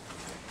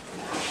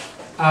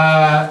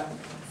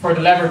for the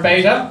levered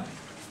beta,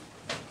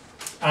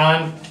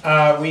 and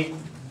we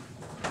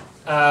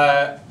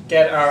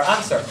get our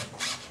answer.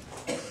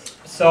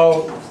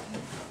 So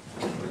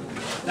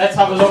let's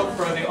have a look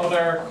for the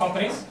other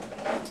companies.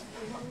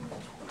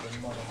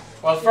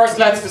 Well, first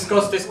let's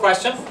discuss this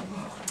question.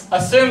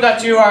 Assume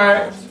that you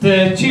are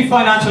the Chief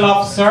Financial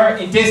Officer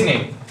in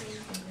Disney.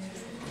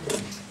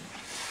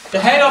 The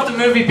head of the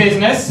movie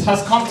business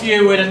has come to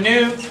you with a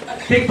new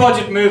big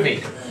budget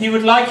movie he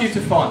would like you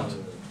to fund.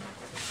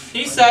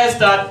 He says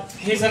that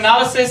his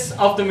analysis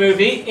of the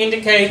movie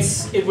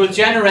indicates it will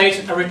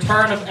generate a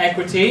return of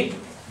equity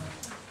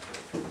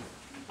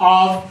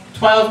of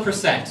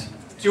 12%.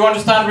 Do you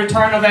understand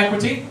return of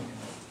equity?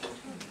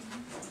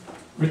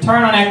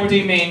 Return on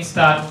equity means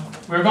that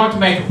we're going to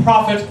make a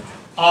profit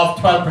of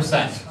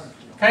 12%.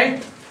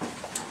 Okay?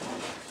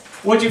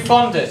 Would you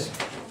fund it?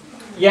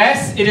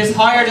 Yes, it is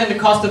higher than the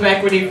cost of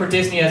equity for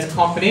Disney as a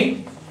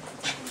company.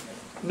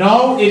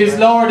 No, it is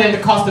lower than the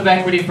cost of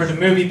equity for the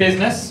movie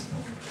business.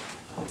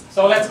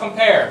 So let's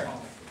compare.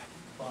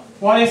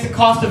 What is the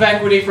cost of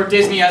equity for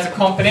Disney as a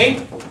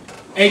company?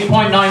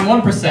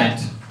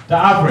 8.91%, the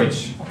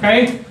average.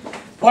 Okay?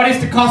 What is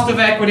the cost of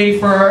equity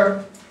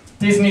for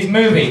Disney's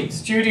movie,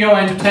 Studio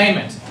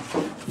Entertainment?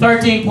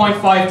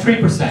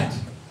 13.53%.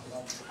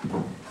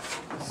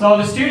 So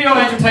the Studio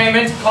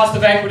Entertainment cost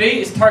of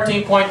equity is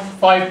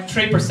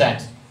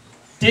 13.53%.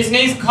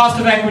 Disney's cost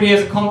of equity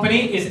as a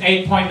company is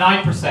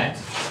 8.9%.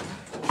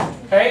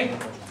 Okay?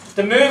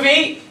 The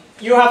movie,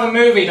 you have a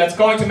movie that's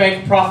going to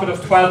make a profit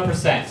of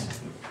 12%.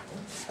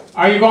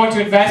 Are you going to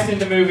invest in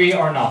the movie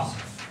or not?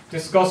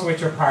 Discuss with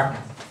your partner.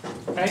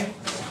 Okay?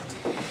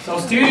 So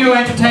Studio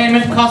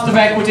Entertainment cost of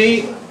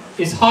equity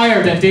is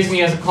higher than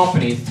Disney as a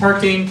company,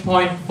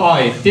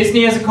 13.5.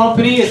 Disney as a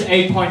company is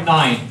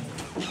 8.9.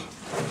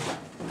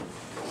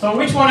 So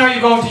which one are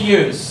you going to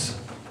use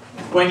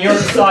when you're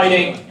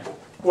deciding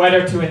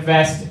whether to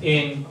invest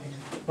in,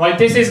 right?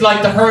 This is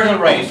like the hurdle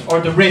rate or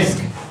the risk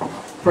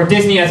for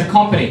Disney as a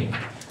company.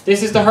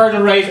 This is the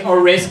hurdle rate or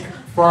risk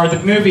for the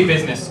movie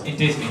business in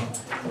Disney.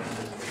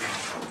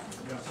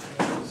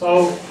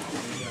 So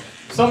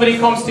somebody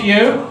comes to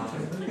you,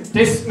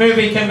 this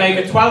movie can make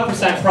a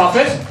 12%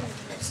 profit.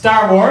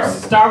 Star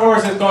Wars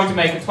is going to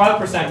make a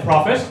 12%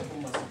 profit.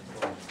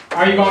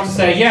 Are you going to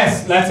say,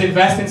 yes, let's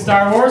invest in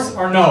Star Wars,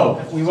 or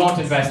no, we won't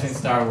invest in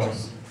Star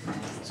Wars?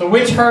 So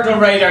which hurdle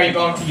rate are you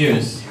going to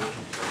use?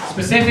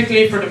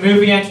 Specifically for the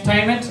movie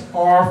entertainment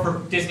or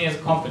for Disney as a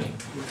company?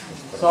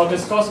 So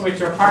discuss with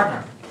your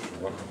partner.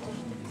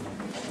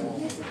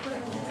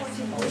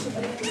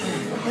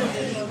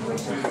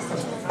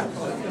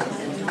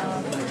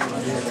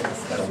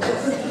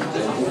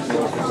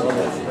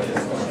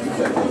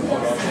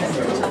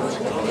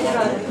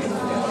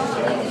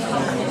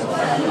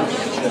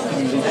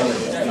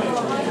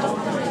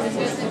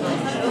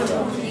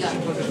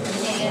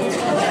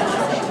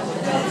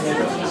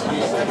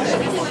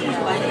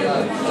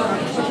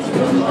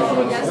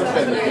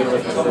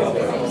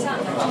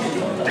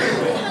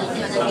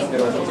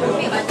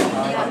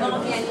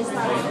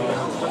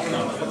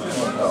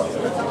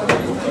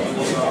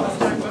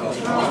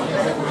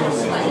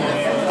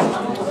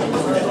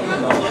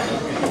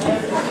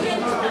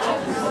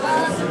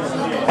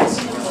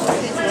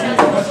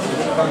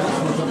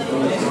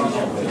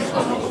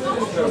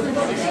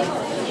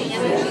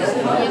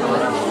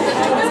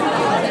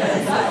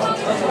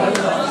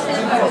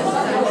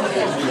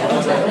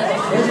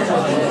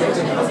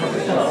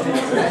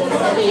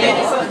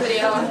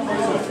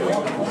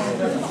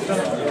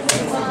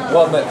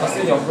 Ладно,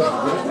 последний вопрос.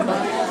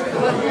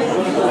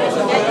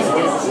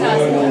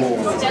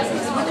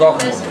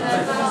 Как?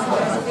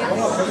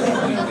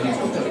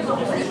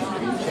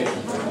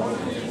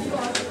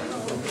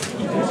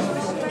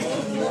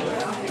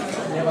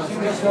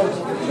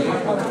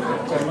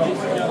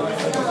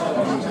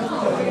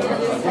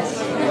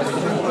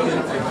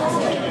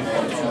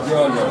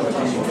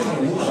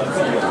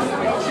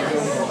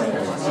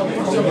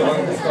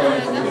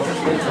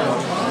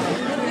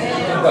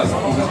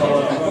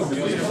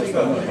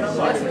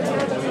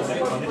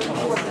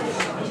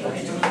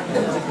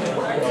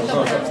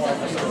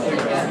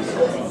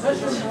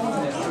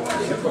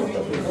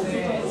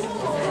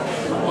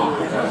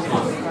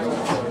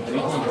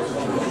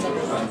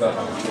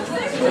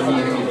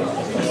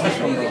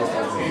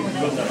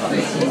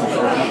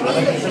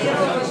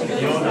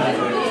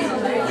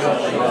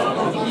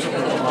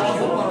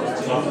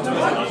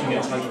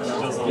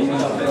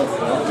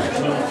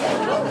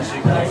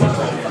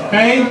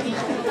 Okay,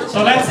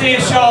 so let's see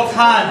a show of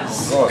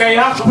hands. Okay, you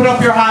have to put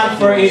up your hand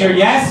for either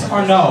yes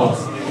or no.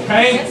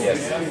 Okay,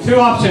 two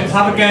options.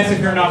 Have a guess if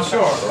you're not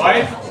sure,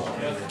 right?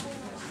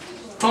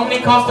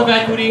 Company cost of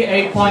equity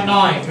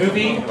 8.9.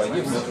 Movie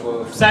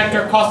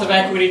sector cost of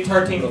equity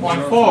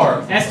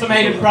 13.4.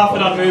 Estimated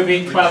profit on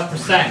movie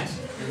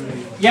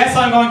 12%. Yes,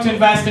 I'm going to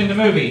invest in the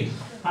movie.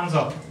 Hands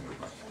up.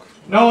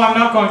 No, I'm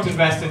not going to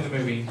invest in the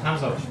movie.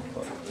 Hands up.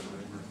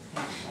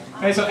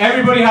 Okay, so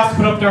everybody has to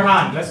put up their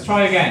hand. Let's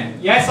try again.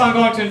 Yes, I'm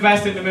going to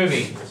invest in the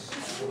movie.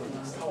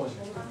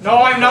 No,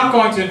 I'm not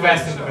going to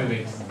invest in the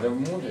movie.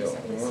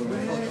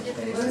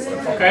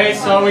 Okay,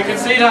 so we can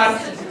see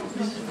that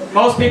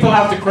most people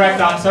have the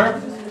correct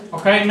answer.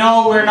 Okay,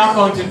 no, we're not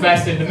going to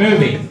invest in the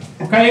movie.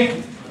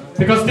 Okay,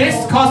 because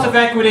this cost of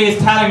equity is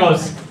telling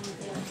us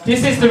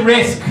this is the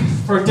risk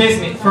for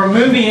Disney, for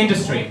movie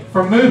industry,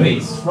 for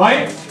movies,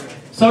 right?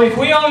 So if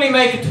we only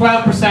make a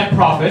 12%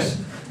 profit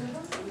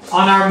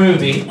on our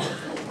movie,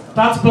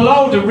 that's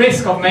below the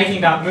risk of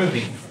making that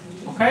movie.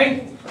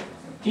 Okay,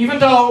 even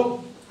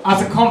though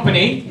as a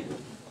company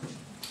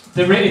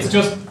it's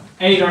just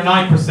 8 or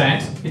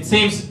 9%, it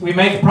seems we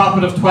make a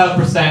profit of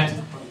 12%.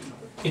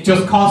 It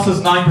just costs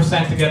us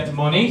 9% to get the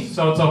money,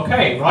 so it's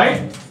okay,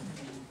 right?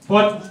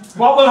 But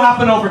what will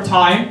happen over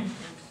time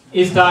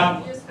is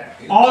that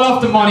all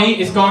of the money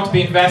is going to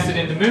be invested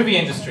in the movie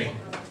industry.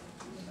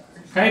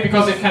 Okay,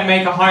 because it can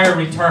make a higher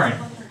return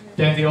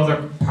than the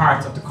other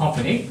parts of the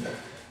company.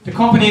 The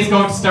company is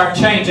going to start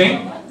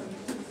changing.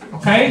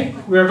 Okay,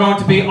 we're going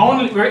to be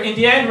in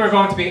the end, we're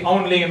going to be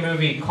only a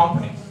movie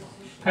company.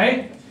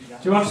 Okay,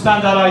 do you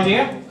understand that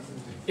idea?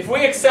 If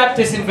we accept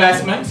this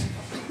investment,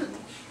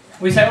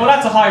 we say, well,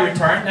 that's a high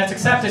return, let's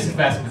accept this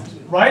investment,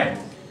 right?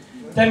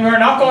 Then we're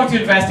not going to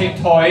invest in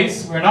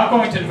toys, we're not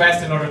going to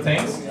invest in other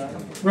things.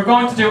 We're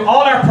going to do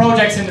all our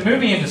projects in the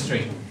movie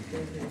industry.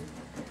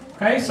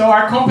 Okay, so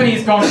our company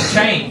is going to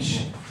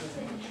change,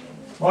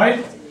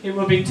 right? It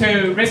will be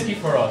too risky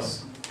for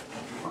us.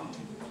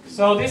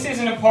 So this is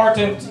an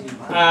important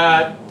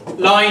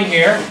line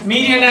here.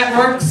 Media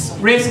networks,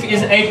 risk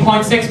is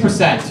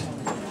 8.6%.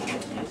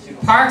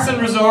 Parks and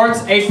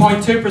resorts,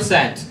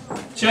 8.2%.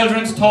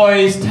 Children's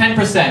toys,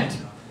 10%.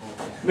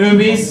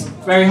 Movies,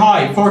 very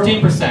high,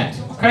 14%.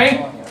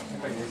 Okay?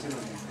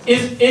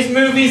 Is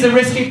movies a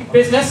risky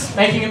business,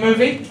 making a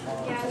movie?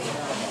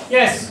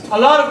 Yes, a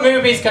lot of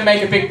movies can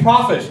make a big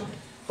profit.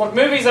 But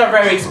movies are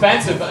very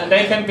expensive and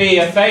they can be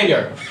a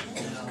failure.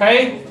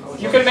 Okay?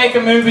 You can make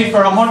a movie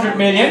for 100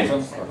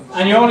 million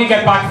and you only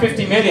get back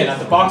 50 million at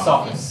the box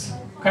office.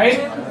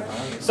 Okay?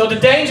 So the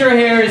danger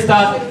here is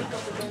that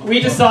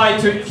we decide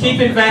to keep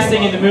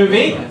investing in the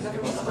movie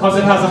because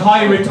it has a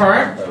high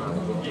return,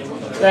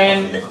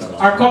 then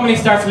our company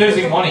starts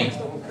losing money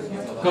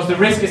because the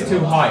risk is too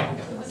high.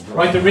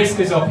 Right, the risk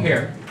is up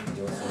here.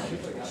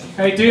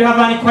 Okay, do you have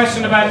any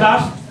question about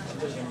that?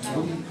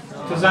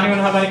 Does anyone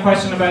have any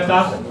question about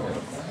that?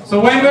 So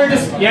when we're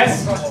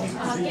yes?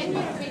 Can you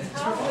repeat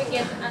how do we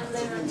get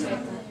unlevered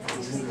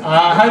beta?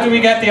 How do we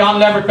get the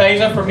unlevered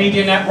beta for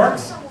media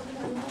networks?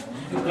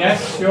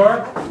 Yes,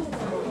 sure.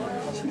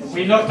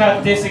 We looked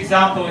at this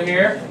example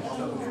here.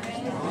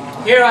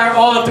 Here are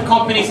all of the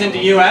companies in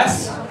the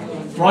US,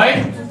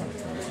 right?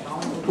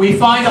 We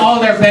find all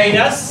their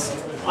betas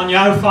on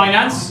Yahoo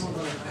Finance,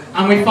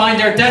 and we find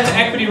their debt to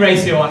equity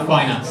ratio on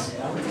finance.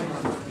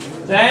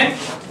 Then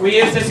we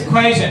use this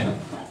equation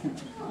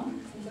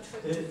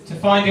to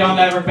find the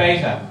unlevered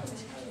beta.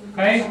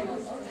 Okay?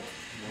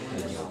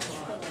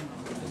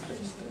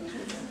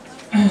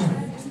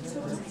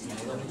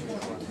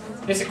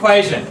 This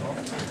equation.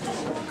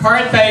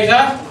 Current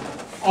beta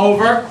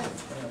over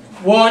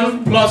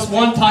 1 plus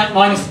 1 time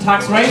minus the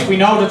tax rate. We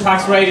know the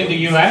tax rate in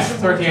the US,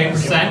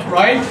 38%,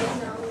 right?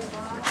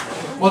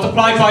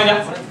 Multiplied by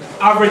the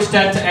average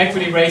debt to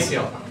equity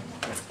ratio.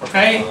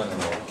 Okay?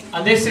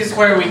 And this is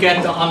where we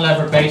get the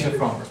unlevered beta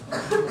from.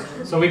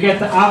 So we get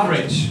the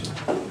average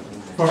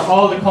for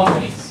all the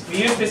companies. We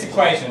use this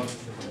equation,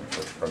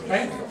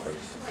 okay,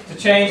 to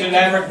change a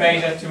levered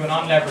beta to an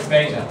unlevered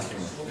beta.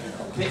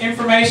 The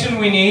information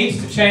we need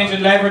to change a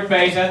levered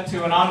beta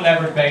to an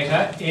unlevered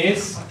beta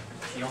is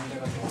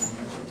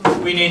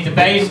we need the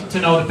beta to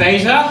know the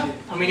beta,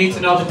 and we need to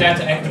know the debt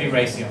to equity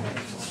ratio.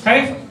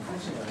 Okay?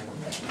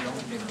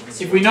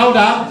 If we know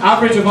that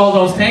average of all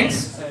those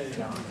things,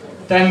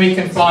 then we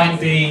can find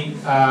the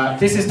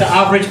this is the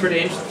average for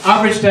the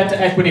average debt to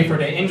equity for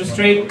the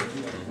industry,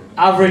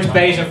 average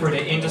beta for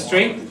the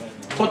industry.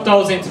 Put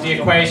those into the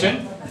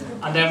equation,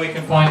 and then we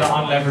can find the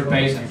unlevered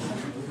beta.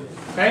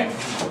 Okay?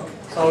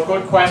 So a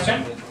good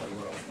question.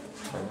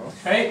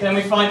 Okay, then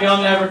we find the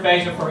unlevered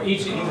beta for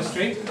each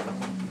industry.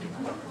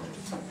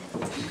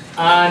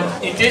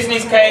 And in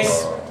Disney's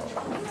case,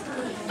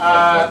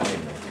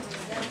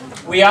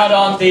 we add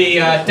on the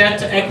debt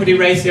to equity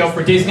ratio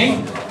for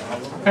Disney.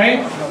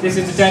 Okay, this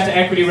is the debt to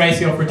equity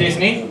ratio for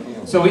Disney.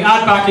 So we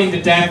add back in the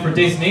debt for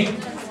Disney.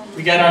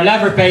 We get our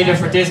levered beta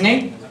for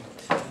Disney.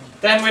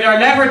 Then with our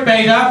levered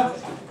beta,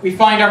 we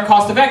find our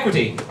cost of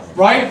equity,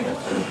 right?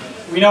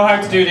 We know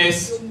how to do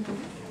this.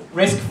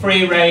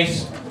 Risk-free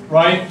rate,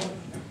 right,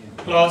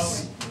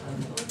 plus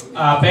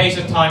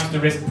beta times the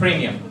risk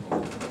premium.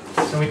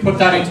 So we put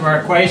that into our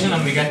equation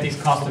and we get these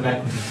cost of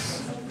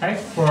equities. Okay,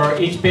 for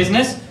each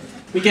business,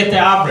 we get the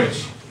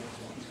average.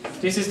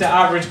 This is the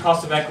average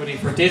cost of equity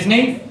for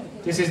Disney.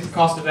 This is the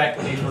cost of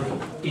equity for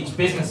each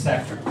business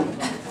sector.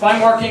 If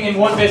I'm working in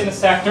one business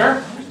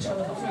sector,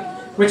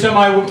 which am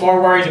I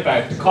more worried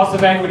about? The cost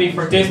of equity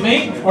for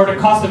Disney or the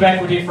cost of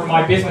equity for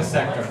my business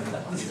sector?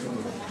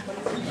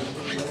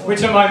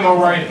 Which am I more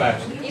worried about?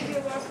 If you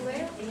work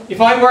where? If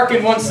I work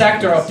in one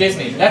sector of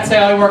Disney, let's say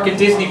I work in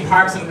Disney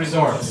Parks and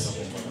Resorts,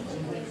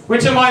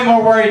 which am I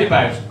more worried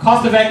about?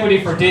 Cost of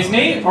equity for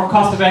Disney or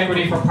cost of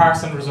equity for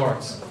Parks and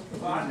Resorts?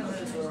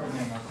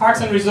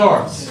 Parks and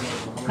Resorts,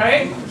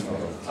 okay?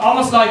 It's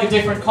almost like a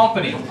different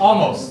company,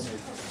 almost,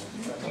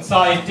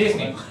 inside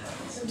Disney.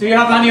 Do you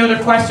have any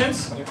other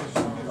questions?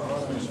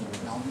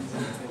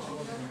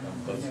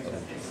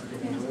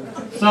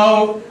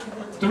 So,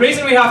 the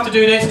reason we have to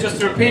do this, just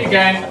to repeat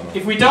again,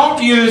 if we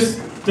don't use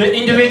the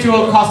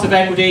individual cost of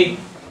equity,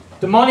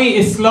 the money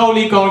is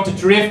slowly going to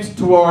drift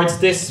towards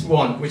this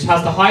one, which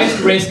has the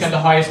highest risk and the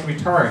highest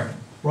return,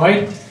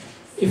 right?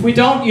 If we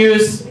don't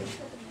use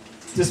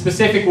the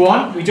specific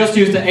one, we just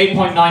use the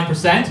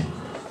 8.9%,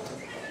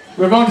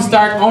 we're going to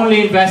start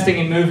only investing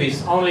in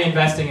movies,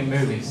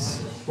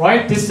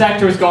 right? This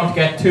sector is going to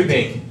get too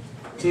big.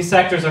 These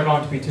sectors are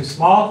going to be too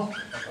small,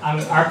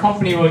 and our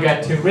company will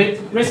get too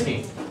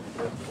risky.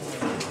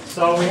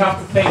 So we have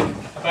to think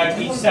about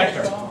each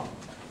sector.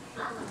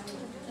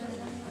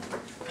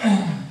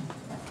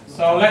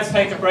 So let's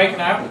take a break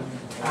now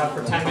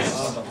for 10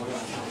 minutes.